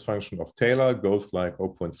 Nusselt as function of Taylor goes like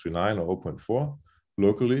 0.39 or 0.4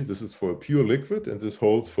 locally. This is for a pure liquid, and this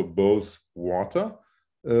holds for both water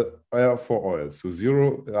or for oil. So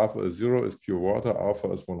alpha is 0 is pure water,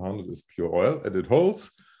 alpha is 100 is pure oil, and it holds.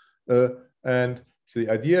 And so the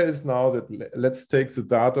idea is now that let's take the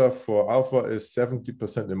data for alpha is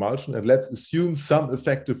 70% emulsion, and let's assume some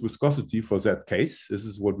effective viscosity for that case. This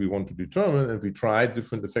is what we want to determine, and we try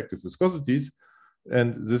different effective viscosities.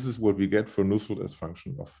 And this is what we get for Nusselt as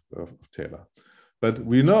function of Taylor. But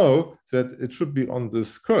we know that it should be on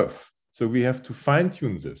this curve. So we have to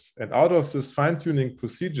fine-tune this. And out of this fine-tuning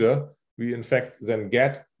procedure, we in fact then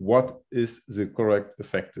get what is the correct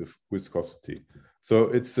effective viscosity. So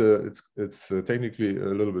it's technically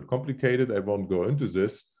a little bit complicated. I won't go into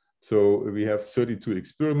this. So we have 32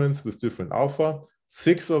 experiments with different alpha.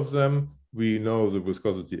 6 of them, we know the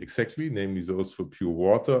viscosity exactly, namely those for pure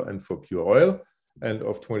water and for pure oil. And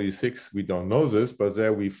of 26, we don't know this, but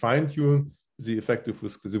there we fine-tune the effective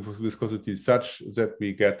viscosity such that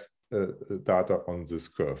we get data on this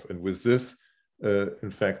curve. And with this,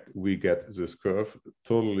 in fact, we get this curve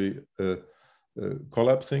totally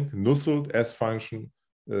collapsing, Nusselt as function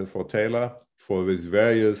for Taylor for these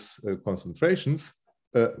various concentrations.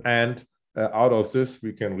 And out of this,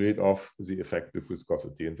 we can read off the effective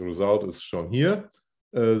viscosity. And the result is shown here,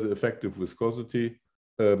 the effective viscosity.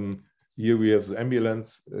 Here we have the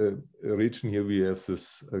ambulance region. Here we have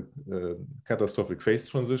this catastrophic phase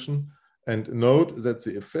transition. And note that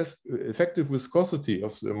the effective viscosity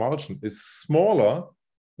of the emulsion is smaller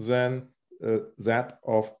than that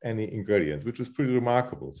of any ingredient, which is pretty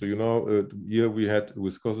remarkable. So, you know, here we had a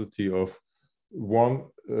viscosity of 1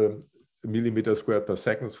 millimeter squared per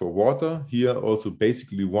second for water. Here also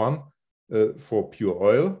basically 1 for pure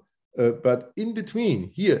oil. But in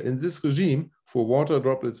between, here in this regime, for water,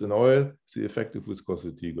 droplets, and oil, the effective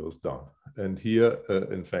viscosity goes down. And here,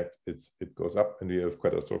 in fact, it goes up, and we have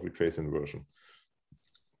catastrophic phase inversion.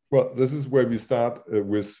 Well, this is where we start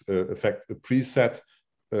with, in fact, a preset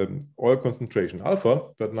oil concentration alpha,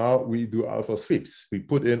 but now we do alpha sweeps. We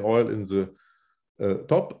put in oil in the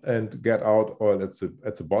top and get out oil at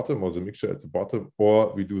the bottom, or the mixture at the bottom,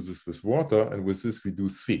 or we do this with water, and with this we do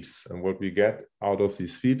sweeps. And what we get out of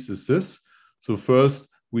these sweeps is this. So first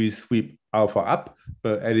we sweep alpha up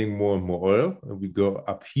by adding more and more oil, and we go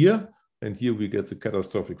up here, and here we get the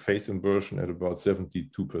catastrophic phase inversion at about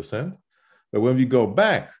 72%. But when we go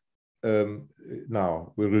back,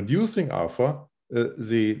 now we're reducing alpha,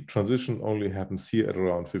 the transition only happens here at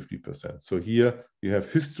around 50%. So here you have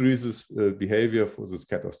hysteresis behavior for this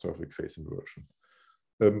catastrophic phase inversion.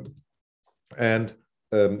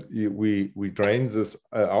 We drain this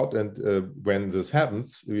out, and when this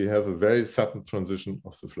happens, we have a very sudden transition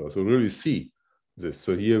of the flow. So really see this.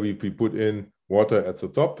 So here we put in water at the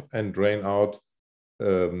top and drain out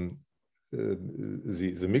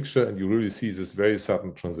the mixture, and you really see this very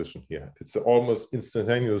sudden transition here. It's an almost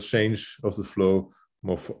instantaneous change of the flow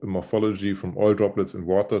morphology from oil droplets in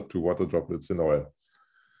water to water droplets in oil.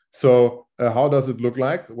 So how does it look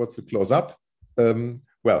like? What's the close-up?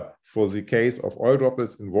 Well, for the case of oil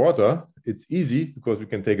droplets in water, it's easy because we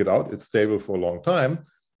can take it out. It's stable for a long time.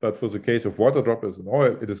 But for the case of water droplets in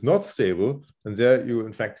oil, it is not stable. And there you,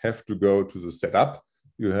 in fact, have to go to the setup.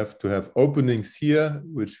 You have to have openings here,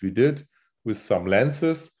 which we did with some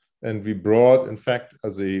lenses. And we brought, in fact,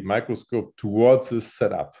 as a microscope towards this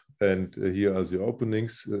setup. And here are the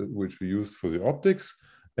openings, which we used for the optics.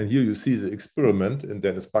 And here you see the experiment, and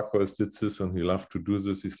Dennis Buckhurst did this, and he loved to do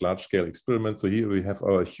this, these large-scale experiments. So here we have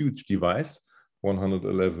our huge device,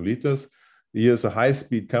 111 liters. Here's a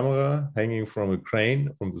high-speed camera hanging from a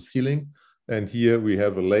crane from the ceiling. And here we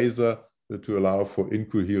have a laser to allow for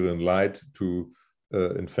incoherent light to,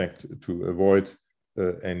 in fact, to avoid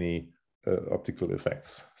any optical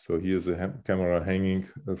effects. So here's a camera hanging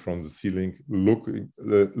from the ceiling,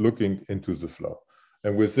 looking into the flow.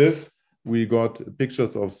 And with this, we got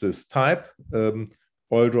pictures of this type,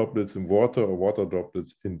 oil droplets in water or water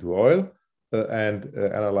droplets into oil, and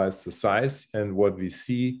analyze the size. And what we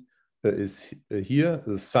see is here,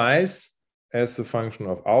 the size as a function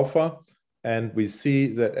of alpha. And we see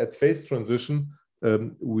that at phase transition,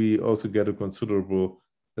 we also get a considerable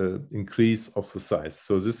increase of the size.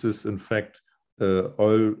 So this is, in fact,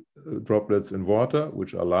 oil droplets in water,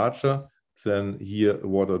 which are larger than here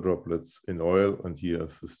water droplets in oil, and here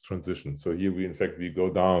is this transition. So here we, in fact, we go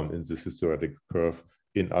down in this hysteretic curve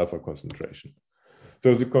in alpha concentration.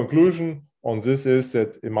 So the conclusion on this is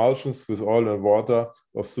that emulsions with oil and water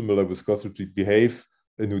of similar viscosity behave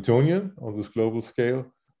Newtonian on this global scale.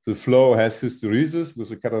 the flow has hysteresis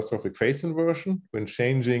with a catastrophic phase inversion when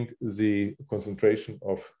changing the concentration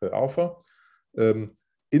of alpha.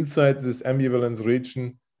 Inside this ambivalence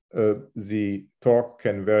region, the torque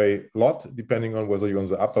can vary a lot depending on whether you're on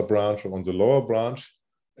the upper branch or on the lower branch.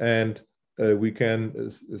 And we can,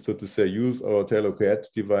 so to say, use our Taylor-Couette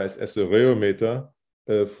device as a rheometer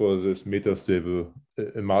for this metastable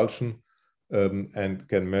emulsion and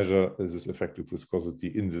can measure this effective viscosity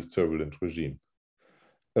in this turbulent regime.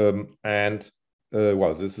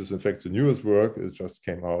 Well, this is in fact the newest work. It just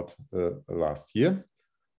came out last year.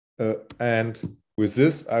 And with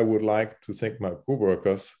this, I would like to thank my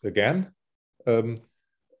co-workers again. Well,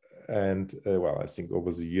 I think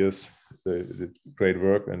over the years, they did great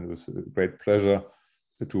work, and it was a great pleasure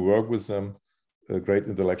to work with them, a great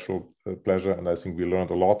intellectual pleasure. And I think we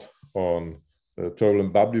learned a lot on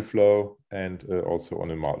turbulent bubbly flow and also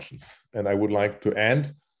on emulsions. And I would like to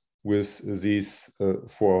end with these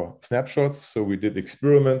 4 snapshots. So we did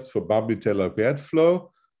experiments for bubbly Taylor-Couette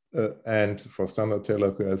flow and for standard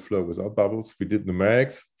Taylor-Couette flow without bubbles. We did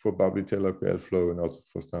numerics for bubbly Taylor-Couette flow and also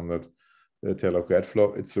for standard Taylor-Couette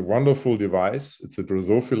flow. It's a wonderful device. It's a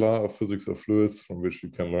Drosophila of physics of fluids from which you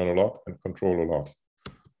can learn a lot and control a lot.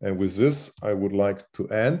 And with this, I would like to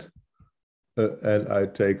end and I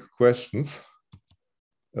take questions.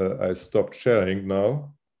 I stopped sharing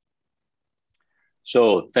now.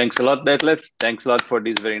 So thanks a lot, Detlef. Thanks a lot for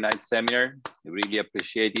this very nice seminar. I really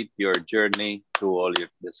appreciate it, your journey through all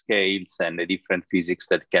the scales and the different physics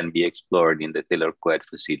that can be explored in the Taylor-Couette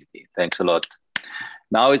facility. Thanks a lot.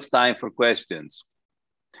 Now it's time for questions.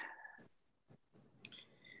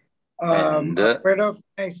 Alfredo, can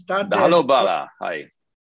I start? Hello, Bala. Hi.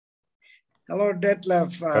 Hello,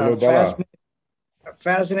 Detlef. Hello, Bala.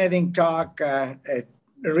 Fascinating talk, a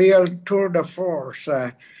real tour de force.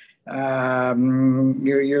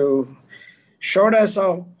 You showed us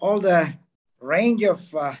all the range of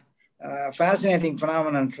fascinating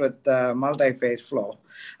phenomena with multi-phase flow.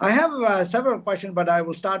 I have several questions, but I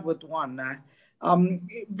will start with one.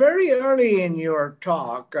 Very early in your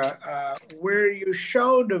talk, where you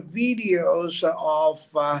showed videos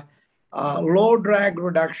of low drag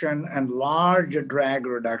reduction and large drag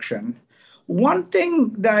reduction, one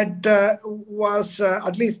thing that was,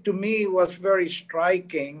 at least to me, was very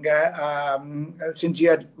striking, since you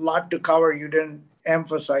had a lot to cover, you didn't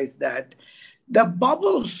emphasize that. The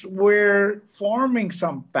bubbles were forming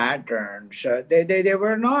some patterns. They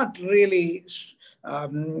were not really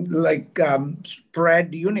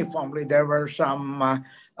spread uniformly. There were some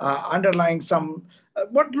underlying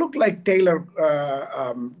what looked like Taylor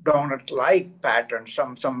donut-like patterns,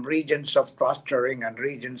 some regions of clustering and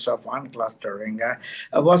regions of unclustering.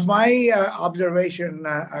 Was my observation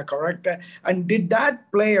correct? And did that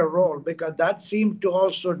play a role? Because that seemed to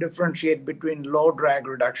also differentiate between low drag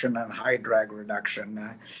reduction and high drag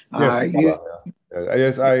reduction.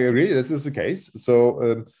 Yes, I agree. This is the case.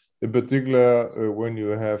 So in particular, when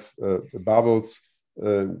you have bubbles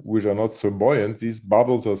which are not so buoyant, these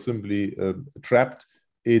bubbles are simply trapped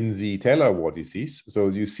in the Taylor vortices. So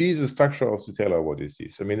you see the structure of the Taylor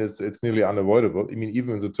vortices. I mean, it's nearly unavoidable. I mean,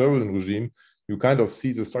 even in the turbulent regime, you kind of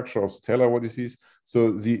see the structure of the Taylor vortices.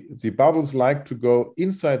 So the bubbles like to go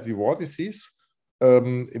inside the vortices,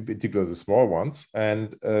 in particular the small ones,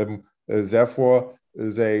 and therefore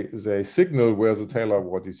they signal where the Taylor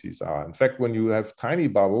vortices are. In fact, when you have tiny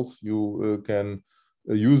bubbles, you can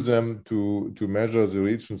use them to measure the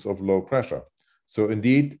regions of low pressure. So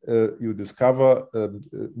indeed, you discover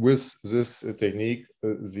with this technique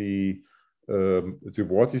the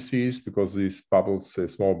vortices, because these bubbles,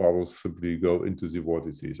 small bubbles, simply go into the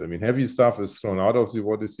vortices. I mean, heavy stuff is thrown out of the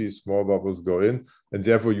vortices, small bubbles go in, and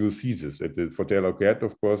therefore you see this. For Taylor-Couette,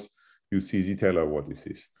 of course, you see the Taylor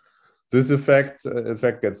vortices. This effect, in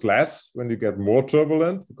fact, gets less when you get more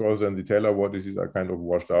turbulent, because then the Taylor vortices are kind of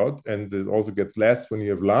washed out. And it also gets less when you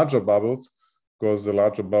have larger bubbles, because the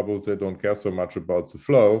larger bubbles, they don't care so much about the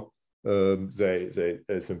flow. They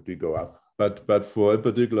simply go up. But for in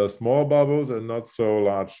particular small bubbles and not so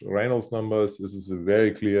large Reynolds numbers, this is a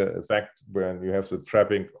very clear effect when you have the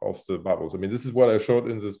trapping of the bubbles. I mean, this is what I showed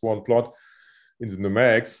in this one plot in the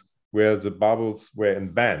numerics, where the bubbles were in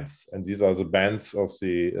bands. And these are the bands of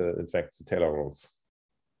in fact, the Taylor rolls.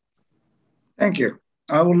 Thank you.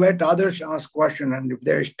 I will let others ask questions, and if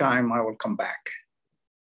there is time, I will come back.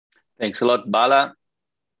 Thanks a lot, Bala.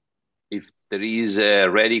 If there is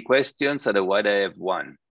ready questions, otherwise I have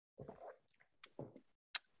one.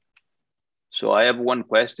 So I have one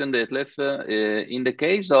question, Detlef. In the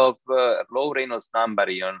case of low Reynolds number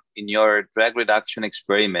in your drag reduction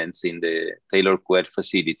experiments in the Taylor-Couette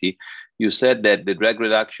facility, you said that the drag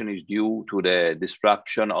reduction is due to the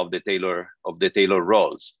disruption of the Taylor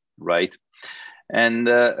rolls, right? And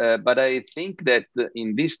but I think that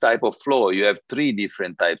in this type of flow, you have three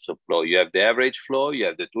different types of flow. You have the average flow, you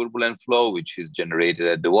have the turbulent flow, which is generated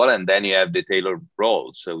at the wall, and then you have the Taylor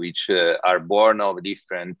rolls, which are born of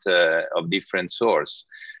different source.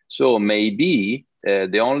 So maybe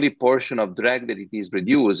the only portion of drag that it is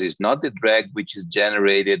reduced is not the drag which is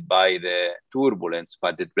generated by the turbulence,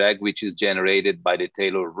 but the drag which is generated by the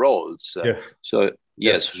Taylor rolls. Yes. So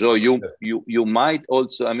yes, so you might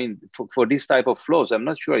also, I mean, for this type of flows, I'm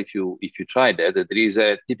not sure if you tried that. There is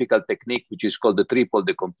a typical technique which is called the triple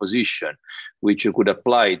decomposition, which you could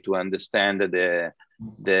apply to understand the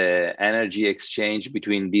energy exchange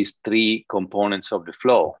between these three components of the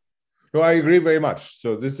flow. No, I agree very much.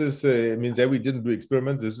 So this is, means that we didn't do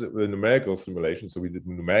experiments. This is a numerical simulation. So we did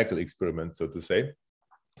numerical experiments, so to say.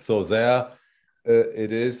 So there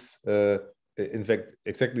it is, in fact,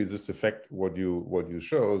 exactly this effect, what you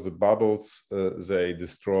show. The bubbles, they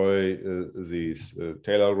destroy these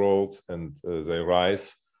Taylor rolls and they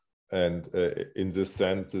rise. And in this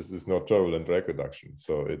sense, this is not turbulent drag reduction.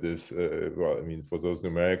 So it is, well, I mean, for those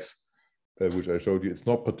numerics, which I showed you, it's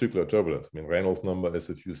not particular turbulence. I mean, Reynolds number is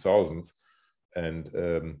a few thousands, and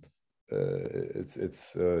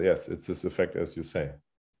yes, it's this effect as you say.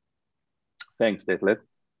 Thanks, Detlef.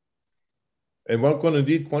 And one can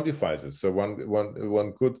indeed quantify this. So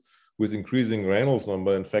one could, with increasing Reynolds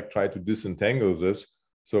number, in fact, try to disentangle this.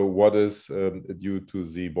 So what is due to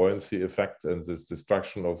the buoyancy effect and this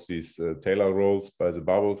destruction of these Taylor rolls by the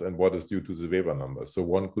bubbles, and what is due to the Weber number? So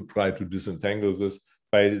one could try to disentangle this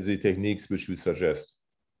by the techniques which we suggest.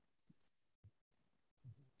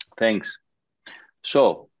 Thanks.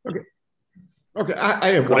 So, okay, I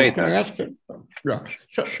have one. Can I ask you? Yeah.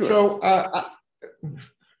 So,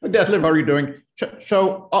 Detlef, how are you doing?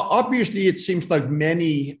 So obviously, it seems like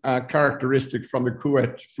many characteristics from the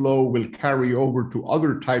Couette flow will carry over to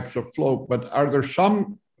other types of flow. But are there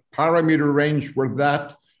some parameter range where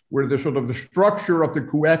the sort of the structure of the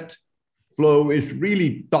Couette flow is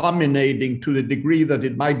really dominating to the degree that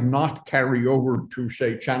it might not carry over to,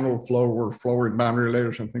 say, channel flow or flow in boundary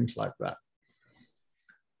layers and things like that?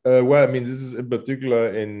 Well, I mean, this is in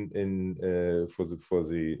particular for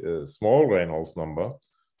the small Reynolds number.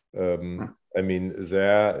 I mean,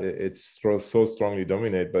 there it's so strongly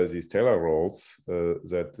dominated by these Taylor rolls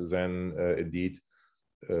that then indeed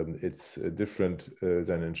it's different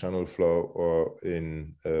than in channel flow or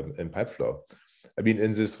in pipe flow. I mean,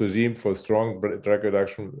 in this regime for strong drag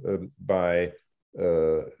reduction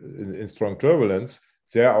in strong turbulence,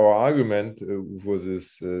 there our argument for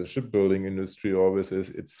this shipbuilding industry always is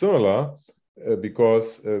it's similar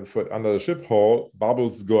because under the ship hull,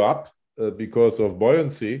 bubbles go up because of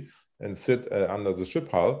buoyancy and sit under the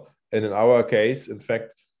ship hull. And in our case, in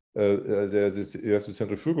fact, you have the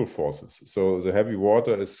centrifugal forces. So the heavy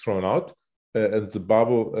water is thrown out and the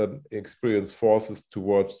bubble experience forces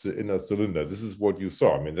towards the inner cylinder. This is what you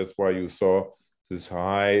saw. I mean, that's why you saw this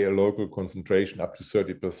high local concentration, up to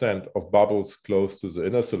 30% of bubbles close to the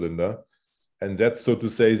inner cylinder. And that's, so to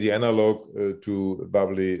say, the analog to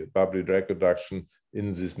bubbly drag reduction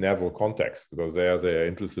in this naval context, because they are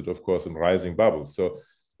interested, of course, in rising bubbles. So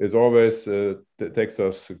it's always, it takes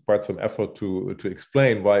us quite some effort to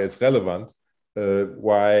explain why it's relevant,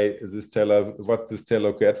 what this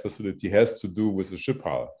Taylor-Couette facility has to do with the ship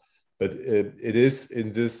hull. But it is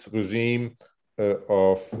in this regime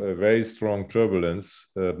of very strong turbulence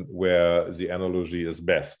where the analogy is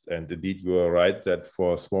best. And indeed, you are right that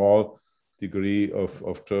for a small degree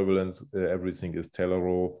of turbulence, everything is Taylor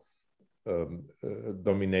roll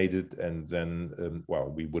dominated, and then well,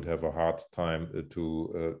 we would have a hard time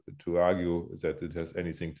to argue that it has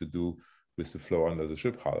anything to do with the flow under the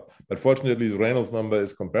ship hull. But fortunately, the Reynolds number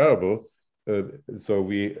is comparable. So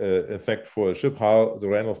we, in fact, for a ship hull, the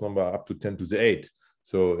Reynolds number up to 10 to the 8.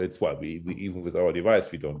 So it's what we even with our device,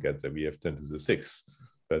 we don't get that. We have 10 to the 6.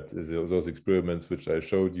 But those experiments which I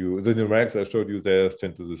showed you, the numerics I showed you, there's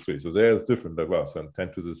 10 to the 3. So there is different as well. So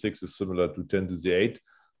 10 to the 6 is similar to 10 to the 8.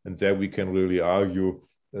 And there we can really argue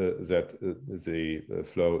that the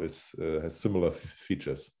flow has similar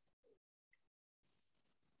features.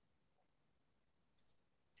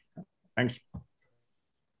 Thanks.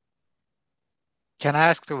 Can I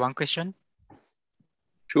ask one question?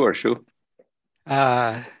 Sure.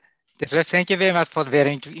 Detlef, thank you very much for the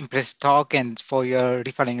very impressive talk and for your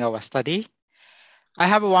referring our study. I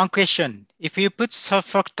have one question. If you put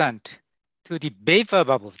surfactant to the vapor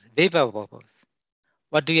bubbles.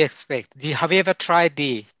 What do you expect? Have you ever tried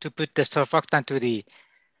to put the surfactant to the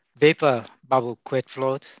vapor bubble Couette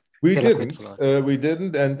floats? We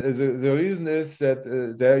didn't, and the reason is that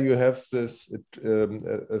there you have this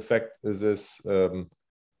effect, this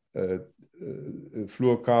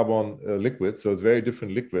fluorocarbon liquid, so it's very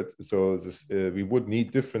different liquid. So this, we would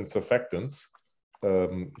need different surfactants.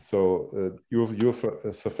 Your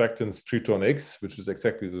surfactants Triton X, which is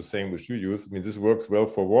exactly the same which you use. I mean, this works well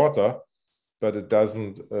for water, but it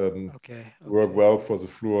doesn't work well for the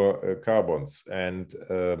fluorocarbons. And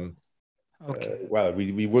well,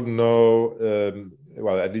 we wouldn't know.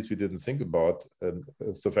 Well, at least we didn't think about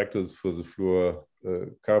surfactants for the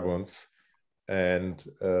fluorocarbons. And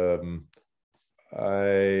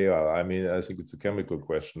I mean, I think it's a chemical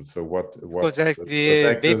question. So what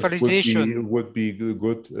the vaporization would be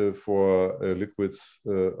good for liquids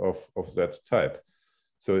of that type?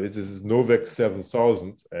 So this is Novec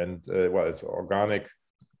 7000, and well, it's organic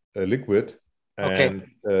liquid, and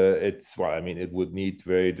it's, well, I mean, it would need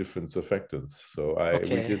very different surfactants. So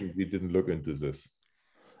we didn't look into this.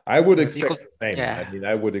 I would expect the same. I mean,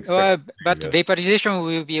 I would expect. But vaporization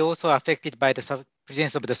will be also affected by the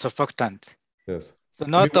presence of the surfactant. Yes. So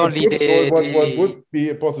not only what would be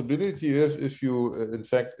a possibility if you in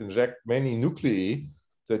fact inject many nuclei,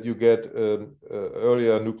 that you get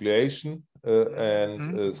earlier nucleation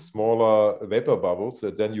and smaller vapor bubbles,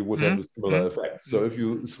 that then you would have a similar effect. So if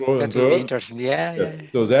you throw in would be interesting.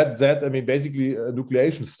 So that I mean, basically a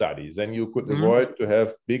nucleation study, then you could avoid to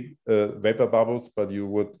have big vapor bubbles, but you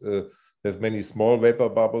would have many small vapor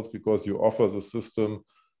bubbles because you offer the system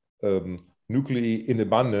nuclei in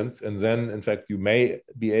abundance, and then in fact you may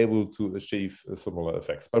be able to achieve similar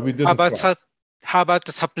effects. But we didn't. How about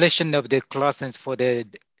the suppression of the coalescence for the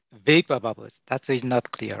vapor bubbles? That is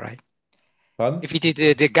not clear, right? Pardon? If it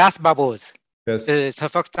is the gas bubbles, yes, the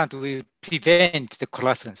surfactant will prevent the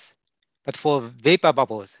coalescence. But for vapor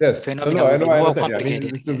bubbles, yes, I know, I understand. I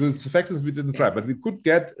mean, so the surfactants we didn't try, but we could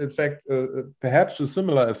get, in fact, perhaps a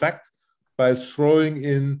similar effect by throwing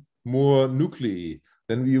in more nuclei.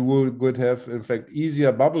 Then we would have, in fact,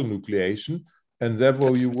 easier bubble nucleation, and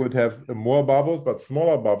therefore you would have more bubbles, but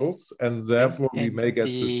smaller bubbles, and therefore we may get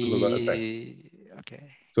a similar effect.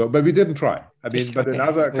 So, but we didn't try. I mean, but in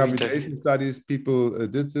other computation studies, people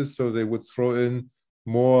did this, so they would throw in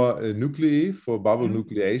more nuclei for bubble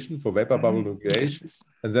nucleation, for vapor bubble nucleation,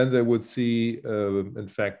 and then they would see, in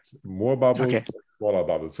fact, more bubbles, smaller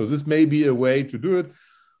bubbles. So this may be a way to do it,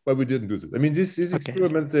 but we didn't do this. I mean, these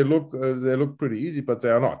experiments, they look pretty easy, but they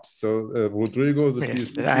are not. So Rodrigo,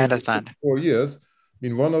 I understand. 4 years. I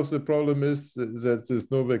mean, one of the problem is that this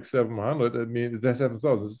Novec 700, I mean, the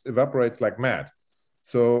 7000 evaporates like mad.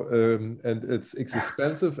 So and it's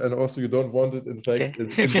expensive, and also you don't want it, in fact, in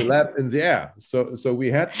the lab in the air. So we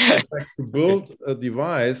had in fact to build a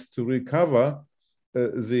device to recover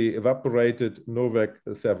the evaporated Novec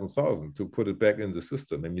 7000 to put it back in the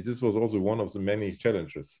system. I mean, this was also one of the many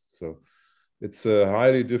challenges. So it's a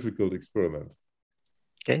highly difficult experiment.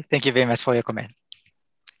 Okay, thank you very much for your comment.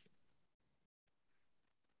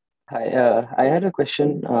 Hi, I had a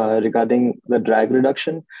question regarding the drag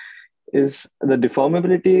reduction. Is the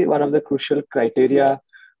deformability one of the crucial criteria,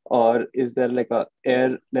 or is there like a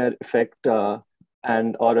air layer effect, or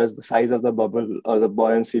as the size of the bubble or the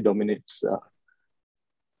buoyancy dominates?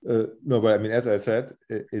 No, but I mean, as I said,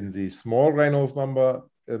 in the small Reynolds number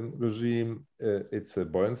regime, it's a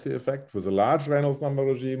buoyancy effect. For the large Reynolds number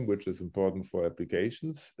regime, which is important for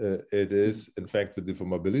applications, it is in fact the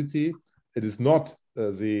deformability. It is not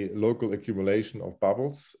the local accumulation of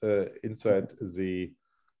bubbles inside the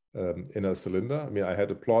inner cylinder. I mean, I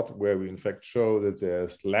had a plot where we in fact show that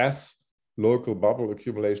there's less local bubble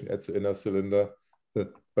accumulation at the inner cylinder,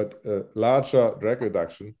 but larger drag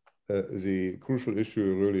reduction. The crucial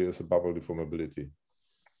issue really is the bubble deformability.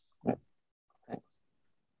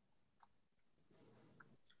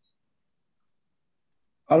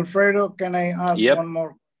 Alfredo, can I ask one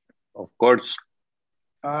more? Of course.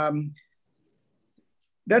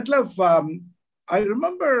 Detlef, I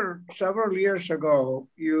remember several years ago,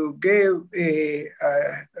 you gave a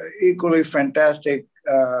equally fantastic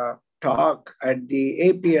talk at the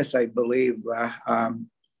APS, I believe,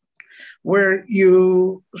 where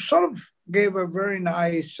you sort of gave a very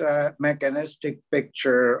nice mechanistic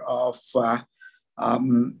picture of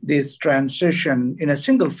this transition in a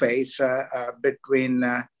single phase between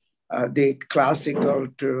the classical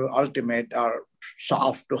to ultimate, or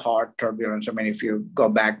soft to hard turbulence. I mean, if you go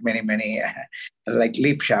back many, like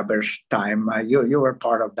Liebschaber's time, you were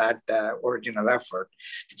part of that original effort.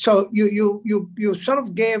 So you sort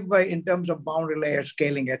of gave in terms of boundary layer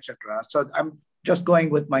scaling, etc. So I'm just going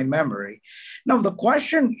with my memory. Now the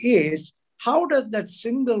question is, how does that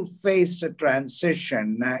single phase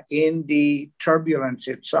transition in the turbulence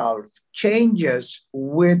itself changes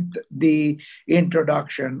with the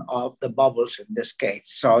introduction of the bubbles in this case?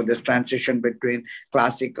 So this transition between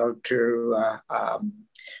classical to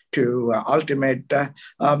ultimate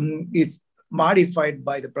is modified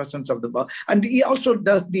by the presence of the bubble. And he also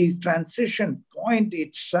does the transition point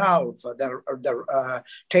itself, the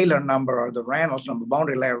Taylor number or the Reynolds number,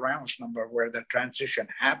 boundary layer Reynolds number, where the transition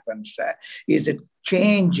happens. Is it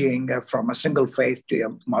changing from a single phase to a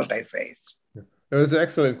multi-phase? It was an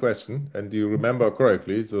excellent question, and you remember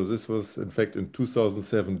correctly. So this was, in fact, in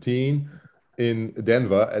 2017 in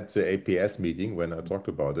Denver at the APS meeting when I talked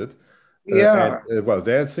about it. Yeah. Well,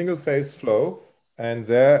 there's single phase flow. And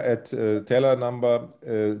there at Taylor number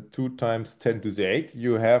 2 times 10 to the 8,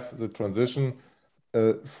 you have the transition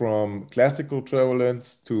from classical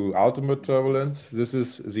turbulence to ultimate turbulence. This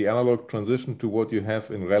is the analog transition to what you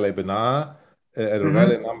have in Rayleigh-Benard at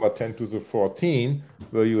Rayleigh number 10 to the 14,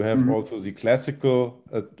 where you have also the classical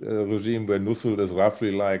regime where Nusselt is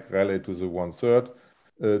roughly like Rayleigh to the 1/3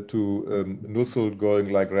 to Nusselt going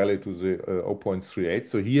like Rayleigh to the 0.38.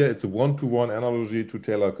 So here it's a one-to-one analogy to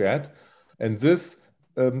Taylor-Couette. And this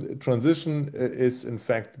transition is in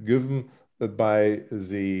fact given by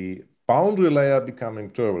the boundary layer becoming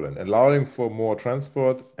turbulent, allowing for more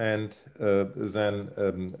transport and then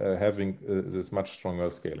having this much stronger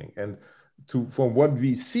scaling. And from what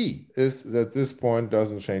we see is that this point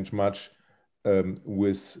doesn't change much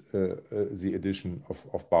with the addition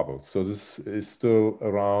of bubbles. So this is still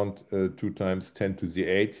around 2 times 10 to the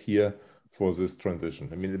 8 here for this transition.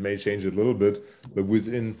 I mean, it may change a little bit, but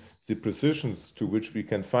within the precisions to which we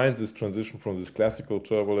can find this transition from this classical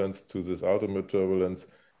turbulence to this ultimate turbulence,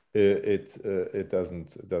 it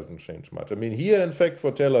doesn't change much. I mean, here, in fact,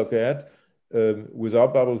 for Taylor-Couette,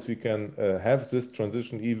 without bubbles, we can have this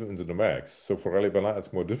transition even in the numerics. So for Rayleigh-Benard,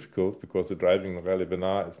 it's more difficult because the driving in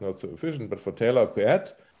Rayleigh-Benard is not so efficient. But for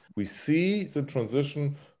Taylor-Couette, we see the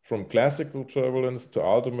transition from classical turbulence to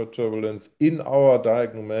ultimate turbulence in our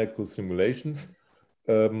direct numerical simulations.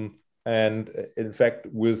 And in fact,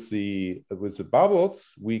 with the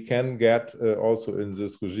bubbles, we can get also in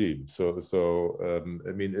this regime.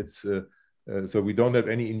 I mean, it's so we don't have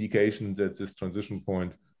any indication that this transition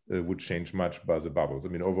point would change much by the bubbles. I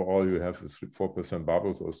mean, overall, you have 4%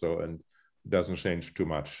 bubbles or so, and it doesn't change too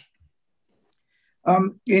much.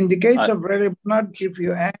 In the case of Rayleigh-Benard, if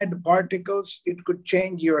you add particles, it could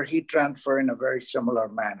change your heat transfer in a very similar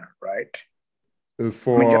manner, right?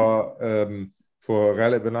 For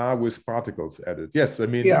Rayleigh-Benard with particles added, yes. I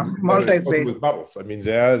mean, yeah, multi-phase with bubbles. I mean,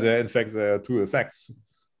 there in fact there are two effects.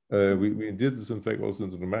 We did this in fact also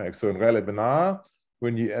in the numerics. So in Rayleigh-Benard,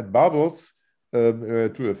 when you add bubbles,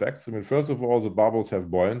 two effects. I mean, first of all, the bubbles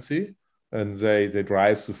have buoyancy, and they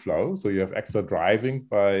drive the flow. So you have extra driving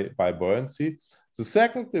by buoyancy. The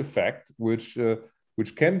second effect, which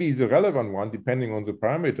can be the relevant one depending on the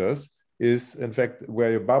parameters, is in fact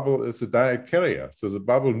where your bubble is a direct carrier. So the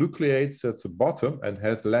bubble nucleates at the bottom and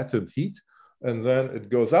has latent heat, and then it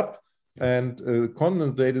goes up and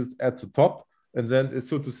condensates at the top, and then it,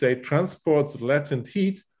 so to say, transports latent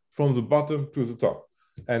heat from the bottom to the top.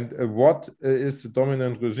 And what is the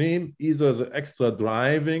dominant regime? Either the extra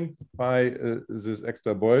driving by this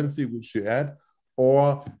extra buoyancy which you add,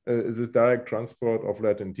 or this direct transport of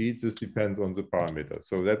latent heat. This depends on the parameter.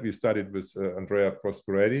 So that we studied with Andrea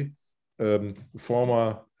Prosperetti,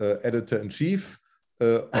 former editor-in-chief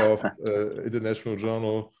of International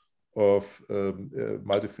Journal of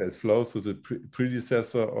Multiphase Flow, so the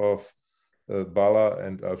predecessor of Bala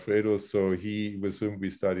and Alfredo. So with whom we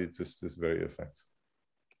studied this very effect.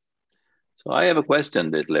 So I have a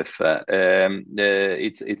question, Detlef.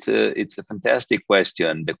 It's a fantastic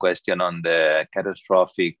question. The question on the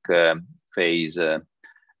catastrophic phase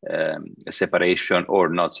separation or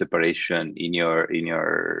not separation in your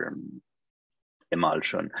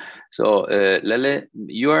emulsion. So Lele,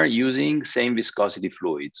 you are using same viscosity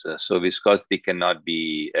fluids. So viscosity cannot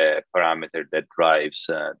be a parameter that drives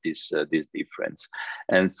this difference.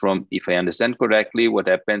 And if I understand correctly, what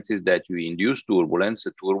happens is that you induce turbulence.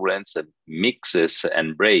 The turbulence mixes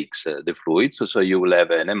and breaks the fluids. So you will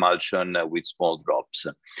have an emulsion with small drops.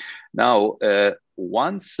 Now,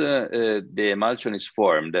 once the emulsion is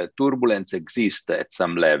formed, turbulence exists at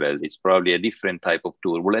some level. It's probably a different type of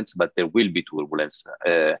turbulence, but there will be turbulence.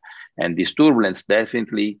 And this turbulence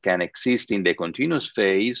definitely can exist in the continuous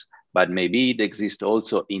phase, but maybe it exists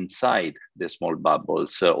also inside the small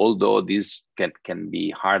bubbles, although this can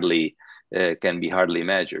be hardly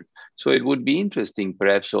measured. So it would be interesting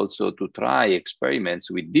perhaps also to try experiments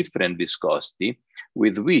with different viscosity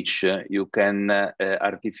with which you can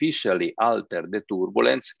artificially alter the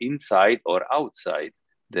turbulence inside or outside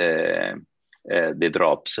the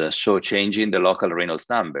drops, so changing the local Reynolds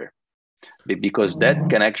number. Because that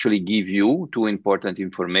can actually give you two important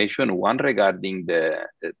information, one regarding the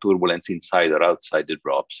turbulence inside or outside the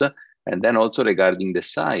drops, and then also regarding the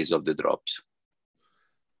size of the drops.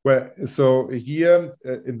 Well, so here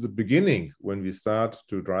in the beginning, when we start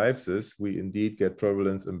to drive this, we indeed get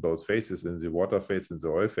turbulence in both phases, in the water phase and the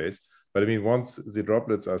oil phase. But I mean, once the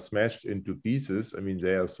droplets are smashed into pieces, I mean,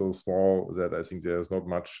 they are so small that I think there's not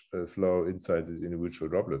much flow inside these individual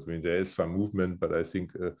droplets. I mean, there is some movement, but I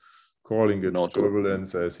think calling it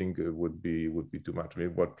turbulence, I think it would be too much. I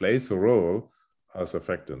mean, what plays a role are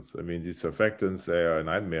surfactants. I mean, these surfactants, they are a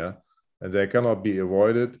nightmare. And they cannot be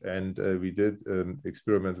avoided. And we did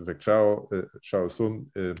experiments. In fact, Xiao Sun,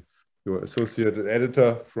 your associate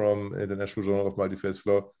editor from International Journal of Multiphase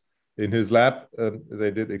Flow, in his lab,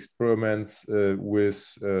 they did experiments with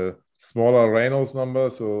smaller Reynolds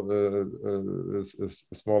numbers, so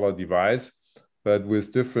a smaller device, but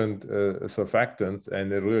with different surfactants,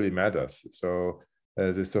 and it really matters. So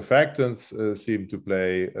the surfactants seem to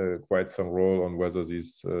play quite some role on whether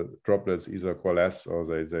these droplets either coalesce or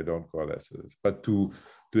they don't coalesce. But to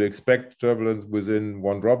expect turbulence within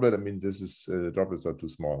one droplet, I mean, droplets are too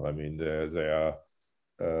small. I mean, they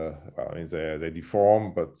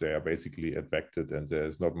deform, but they are basically advected, and there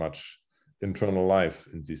is not much internal life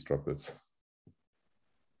in these droplets.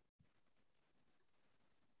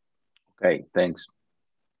 Okay, thanks.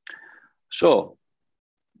 So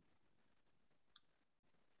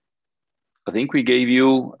I think we gave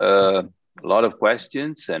you a lot of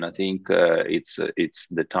questions, and I think it's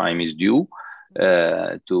the time is due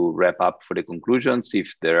to wrap up for the conclusions.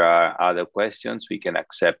 If there are other questions, we can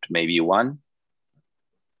accept maybe one.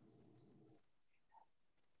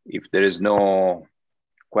 If there is no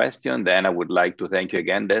question, then I would like to thank you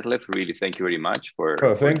again, Detlef. Really, thank you very much for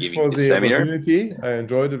thanks giving for this the seminar. opportunity. I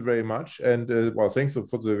enjoyed it very much, and well, thanks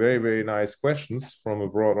for the very, very nice questions from a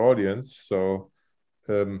broad audience. So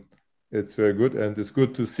it's very good, and it's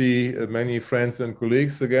good to see many friends and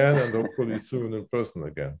colleagues again, and hopefully soon in person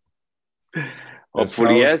again.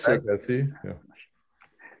 Hopefully, yes. Let's see. Yeah.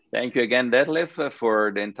 Thank you again, Detlef,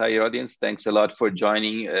 for the entire audience. Thanks a lot for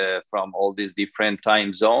joining from all these different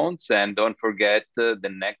time zones. And don't forget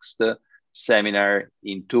the next seminar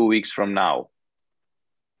in 2 weeks from now.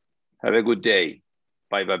 Have a good day.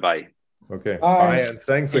 Bye, bye, bye. Okay. Bye, and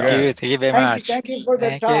thanks again. Thank you very much. Thank you for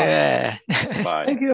the talk. Bye. Thank you.